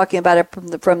you've been talking about it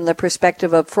from the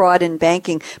perspective of fraud in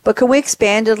banking, but can we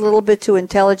expand it a little bit to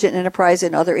intelligent enterprise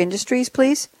in other industries,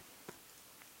 please?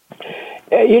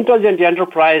 Intelligent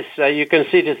enterprise, you can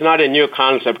see it is not a new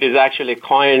concept. It's actually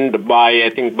coined by, I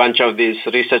think, a bunch of these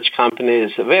research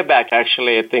companies. Way back,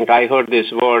 actually, I think I heard this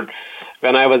word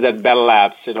when I was at Bell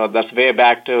Labs. That's way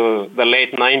back to the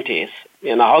late 90s.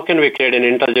 How can we create an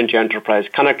intelligent enterprise,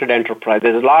 connected enterprise?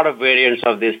 There's a lot of variants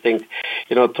of these things,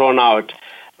 thrown out.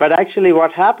 But actually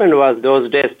what happened was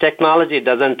those days, technology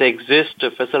doesn't exist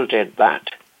to facilitate that.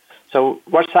 So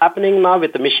what's happening now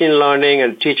with the machine learning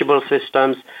and teachable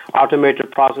systems,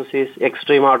 automated processes,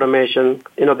 extreme automation,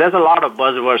 there's a lot of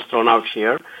buzzwords thrown out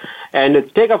here. And to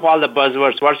take up all the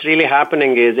buzzwords, what's really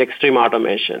happening is extreme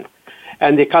automation.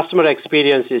 And the customer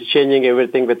experience is changing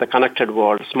everything with the connected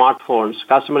world, smartphones.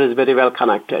 Customer is very well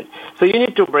connected. So you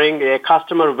need to bring a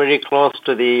customer very close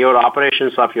to your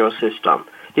operations of your system.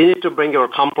 You need to bring your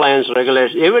compliance,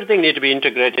 regulation, everything needs to be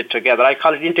integrated together. I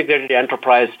call it integrated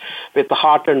enterprise with the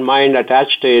heart and mind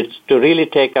attached to it to really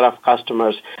take care of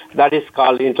customers. That is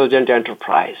called intelligent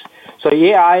enterprise. So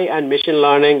AI and machine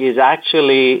learning is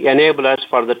actually enablers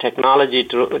for the technology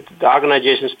to the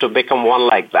organizations to become one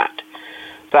like that.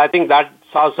 So I think that's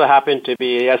also happened to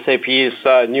be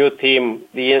SAP's new theme,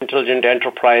 the intelligent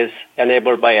enterprise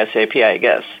enabled by SAP, I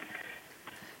guess.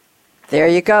 There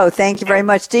you go. Thank you very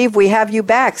much, Steve. We have you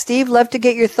back. Steve, love to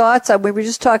get your thoughts. We were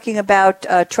just talking about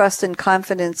trust and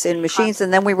confidence in machines,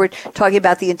 and then we were talking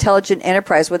about the intelligent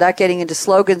enterprise without getting into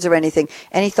slogans or anything.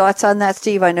 Any thoughts on that,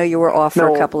 Steve? I know you were off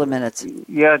for a couple of minutes.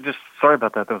 Yeah, just sorry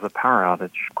about that. There was a power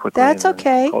outage quickly. That's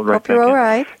okay. Hope you're all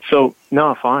right. So,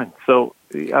 no, fine. So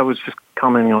I was just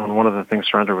commenting on one of the things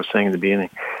Surendra was saying in the beginning.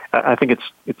 I think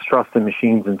it's trust in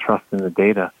machines and trust in the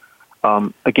data.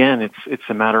 Again, it's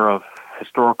a matter of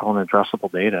historical and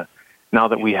addressable data. Now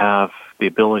that we have the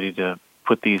ability to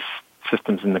put these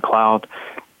systems in the cloud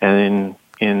and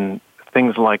in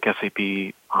things like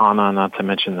SAP HANA, not to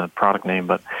mention the product name,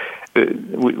 but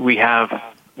we have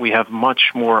much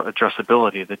more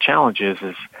addressability. The challenge is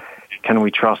can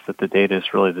we trust that the data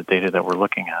is really the data that we're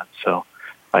looking at? So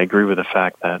I agree with the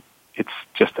fact that it's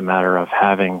just a matter of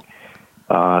having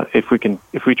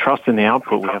if we trust in the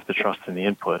output, we have to trust in the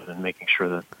input and making sure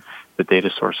that the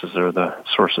data sources are the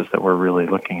sources that we're really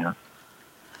looking at.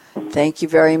 Thank you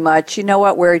very much. You know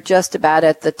what? We're just about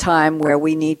at the time where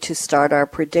we need to start our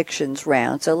predictions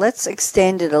round. So let's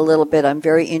extend it a little bit. I'm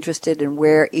very interested in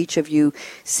where each of you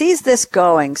sees this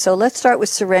going. So let's start with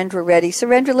Surendra Reddy.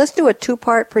 Surendra, let's do a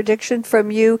two-part prediction from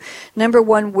you. Number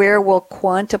one, where will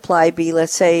Quantiply be,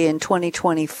 let's say, in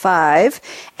 2025?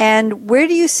 And where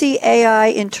do you see AI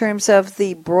in terms of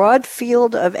the broad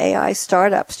field of AI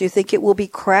startups? Do you think it will be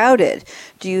crowded?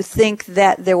 Do you think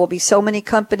that there will be so many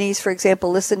companies, for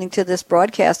example, listening listening to this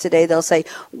broadcast today, they'll say,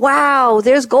 wow,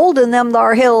 there's gold in them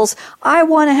thar hills. I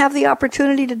want to have the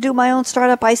opportunity to do my own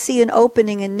startup. I see an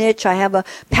opening, a niche. I have a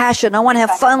passion. I want to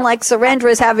have fun like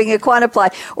Surendra is having at Quantipply.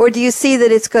 Or do you see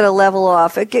that it's going to level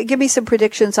off? Give me some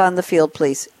predictions on the field,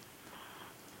 please.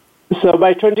 So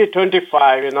by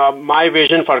 2025, my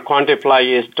vision for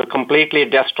Quantipply is to completely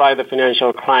destroy the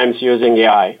financial crimes using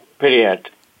AI, period.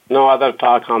 No other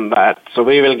talk on that. So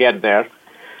we will get there.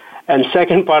 And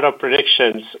second part of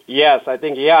predictions, yes, I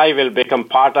think AI will become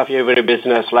part of every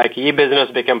business, like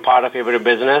e-business become part of every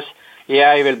business.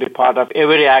 AI will be part of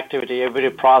every activity,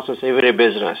 every process, every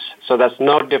business. So that's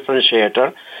no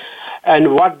differentiator.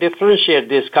 And what differentiates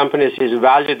these companies is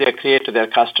value they create to their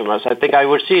customers. I think I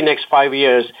would see next 5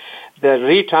 years the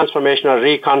retransformation or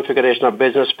reconfiguration of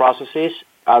business processes,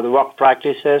 the work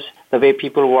practices, the way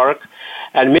people work.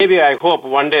 And maybe I hope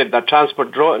one day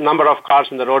the number of cars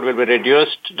on the road will be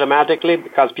reduced dramatically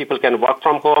because people can work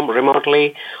from home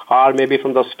remotely or maybe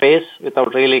from the space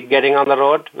without really getting on the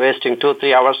road, wasting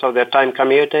 2-3 hours of their time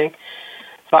commuting.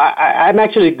 So I'm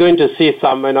actually going to see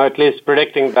some, at least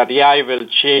predicting that AI will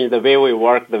change the way we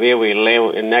work, the way we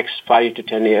live in the next 5 to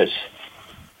 10 years.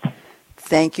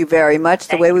 Thank you very much.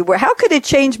 The way we work. How could it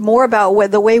change more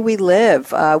about the way we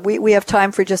live? We have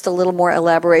time for just a little more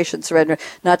elaboration, Surendra,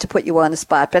 not to put you on the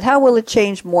spot, but how will it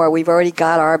change more? We've already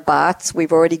got our bots.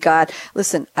 We've already got,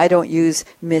 listen, I don't use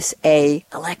Miss A,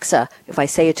 Alexa. If I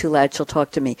say it too loud, she'll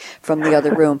talk to me from the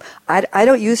other room. I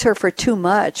don't use her for too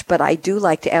much, but I do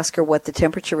like to ask her what the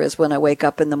temperature is when I wake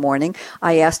up in the morning.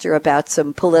 I asked her about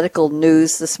some political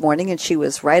news this morning, and she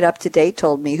was right up to date,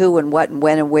 told me who and what and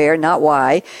when and where, not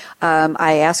why.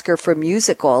 I ask her for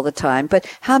music all the time, but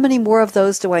how many more of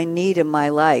those do I need in my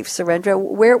life? Surendra,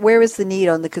 where is the need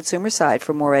on the consumer side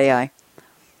for more AI?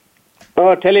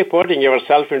 Oh, teleporting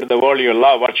yourself into the world you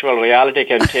love. Virtual reality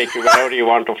can take you wherever you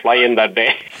want to fly in that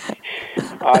day.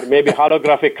 Or maybe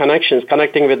holographic connections,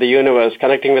 connecting with the universe,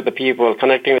 connecting with the people,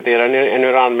 connecting with the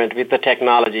environment, with the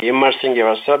technology, immersing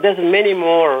yourself. There's many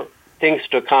more things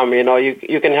to come.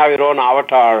 You can have your own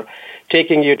avatar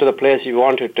taking you to the place you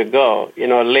wanted to go,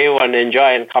 live and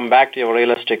enjoy and come back to your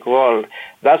realistic world.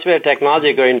 That's where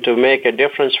technology is going to make a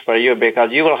difference for you because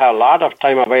you will have a lot of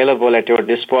time available at your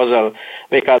disposal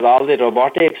because all the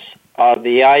robotics or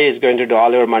the AI is going to do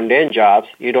all your mundane jobs.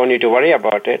 You don't need to worry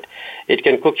about it. It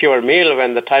can cook your meal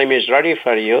when the time is ready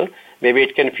for you. Maybe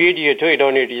it can feed you too. You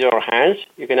don't need to use your hands.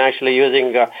 You can actually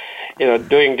using,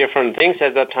 doing different things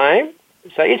at the time.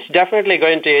 So it's definitely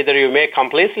going to either you make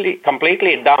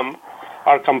completely dumb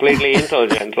or completely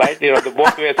intelligent, right? The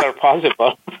both ways are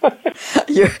possible.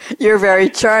 You're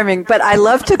very charming, but I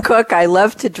love to cook, I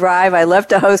love to drive, I love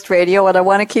to host radio, and I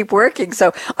want to keep working.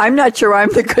 So I'm not sure I'm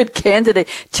the good candidate.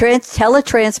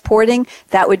 Teletransporting,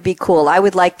 that would be cool. I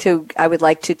would like to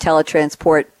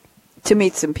teletransport to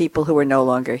meet some people who are no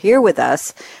longer here with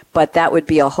us, but that would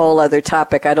be a whole other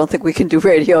topic. I don't think we can do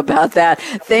radio about that.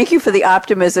 Thank you for the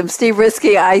optimism. Steve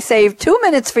Risky, I saved 2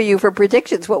 minutes for you for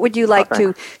predictions. What would you like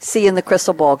to see in the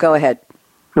crystal ball? Go ahead.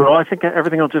 Well, I think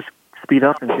everything will just speed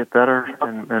up and get better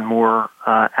and more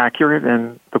accurate,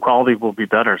 and the quality will be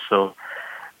better. So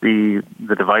the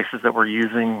devices that we're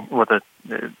using, with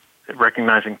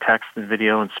recognizing text and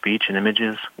video and speech and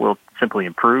images, will simply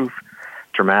improve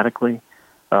dramatically.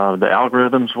 The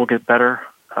algorithms will get better.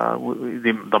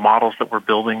 The models that we're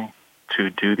building to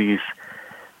do these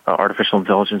artificial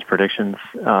intelligence predictions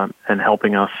and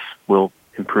helping us will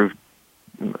improve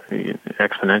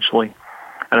exponentially.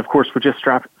 And of course, we're just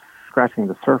scratching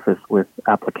the surface with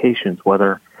applications,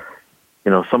 whether,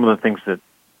 some of the things that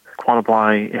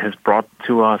Quantipply has brought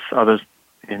to us, others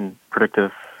in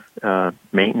predictive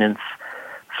maintenance,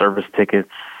 service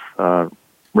tickets,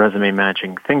 resume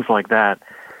matching, things like that.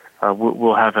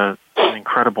 We'll have an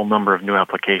incredible number of new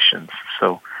applications.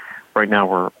 So right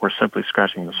now we're simply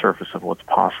scratching the surface of what's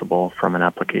possible from an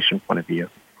application point of view.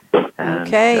 And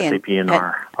SAP and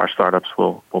our startups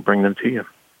will bring them to you.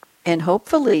 And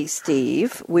hopefully,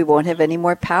 Steve, we won't have any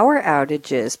more power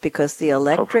outages because the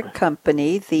electric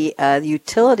company, the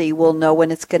utility, will know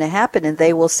when it's going to happen. And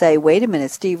they will say, wait a minute,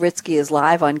 Steve Risky is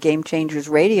live on Game Changers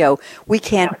Radio. We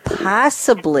can't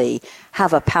possibly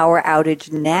have a power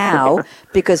outage now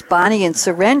because Bonnie and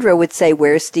Surendra would say,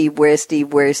 where's Steve, where's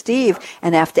Steve, where's Steve,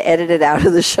 and have to edit it out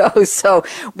of the show. So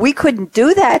we couldn't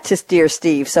do that to Dear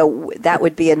Steve. So that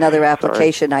would be another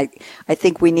application. I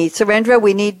think we need, Surendra,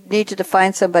 we need to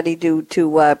find somebody to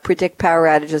predict power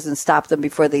outages and stop them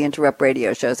before they interrupt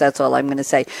radio shows. That's all I'm going to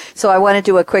say. So I want to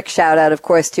do a quick shout out, of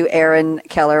course, to Aaron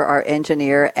Keller, our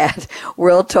engineer at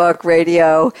World Talk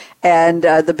Radio and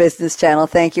the Business Channel.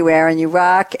 Thank you, Aaron. You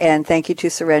rock. And thank thank you to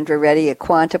Surendra Reddy at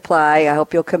Quantiply. I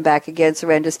hope you'll come back again,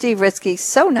 Surendra. Steve Ritzky,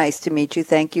 so nice to meet you.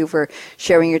 Thank you for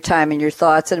sharing your time and your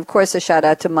thoughts. And, of course, a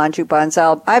shout-out to Manju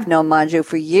Bansal. I've known Manju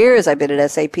for years. I've been at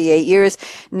SAP 8 years.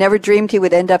 Never dreamed he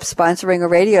would end up sponsoring a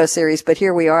radio series, but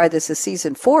here we are. This is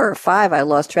season 4 or 5. I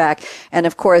lost track. And,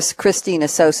 of course, Christina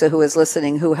Sosa, who is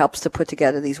listening, who helps to put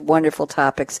together these wonderful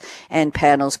topics and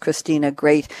panels. Christina,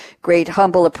 great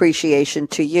humble appreciation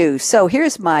to you. So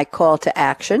here's my call to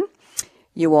action.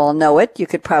 You all know it. You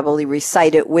could probably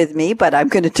recite it with me, but I'm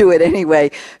going to do it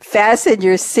anyway. Fasten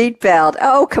your seatbelt.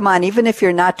 Oh, come on. Even if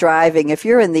you're not driving, if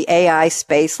you're in the AI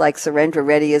space like Surendra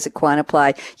Reddy is at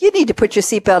Quantiply, you need to put your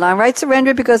seatbelt on, right,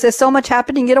 Surendra? Because there's so much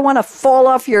happening. You don't want to fall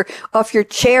off your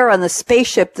chair on the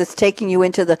spaceship that's taking you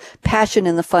into the passion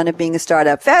and the fun of being a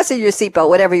startup. Fasten your seatbelt,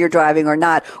 whatever you're driving or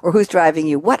not, or who's driving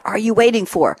you. What are you waiting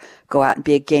for? Go out and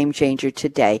be a game changer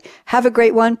today. Have a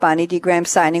great one. Bonnie D. Graham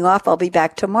signing off. I'll be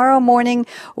back tomorrow morning,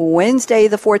 Wednesday,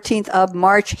 the 14th of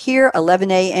March, here,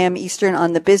 11 a.m. Eastern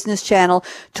on the Business Channel,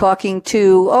 talking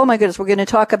to, oh my goodness, we're going to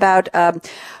talk about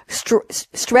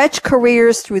stretch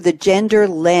careers through the gender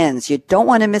lens. You don't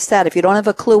want to miss that. If you don't have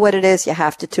a clue what it is, you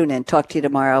have to tune in. Talk to you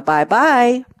tomorrow.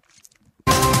 Bye-bye.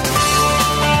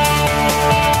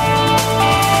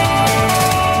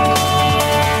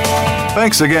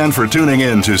 Thanks again for tuning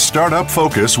in to Startup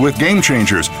Focus with Game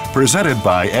Changers, presented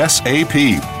by SAP.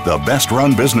 The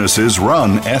best-run businesses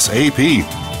run SAP.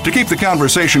 To keep the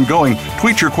conversation going,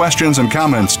 tweet your questions and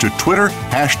comments to Twitter,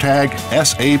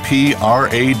 #SAPRADIO.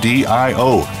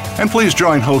 And please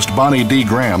join host Bonnie D.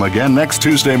 Graham again next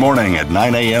Tuesday morning at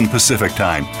 9 a.m. Pacific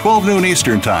Time, 12 noon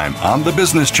Eastern Time on the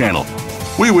Business Channel.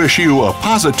 We wish you a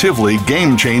positively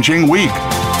game-changing week.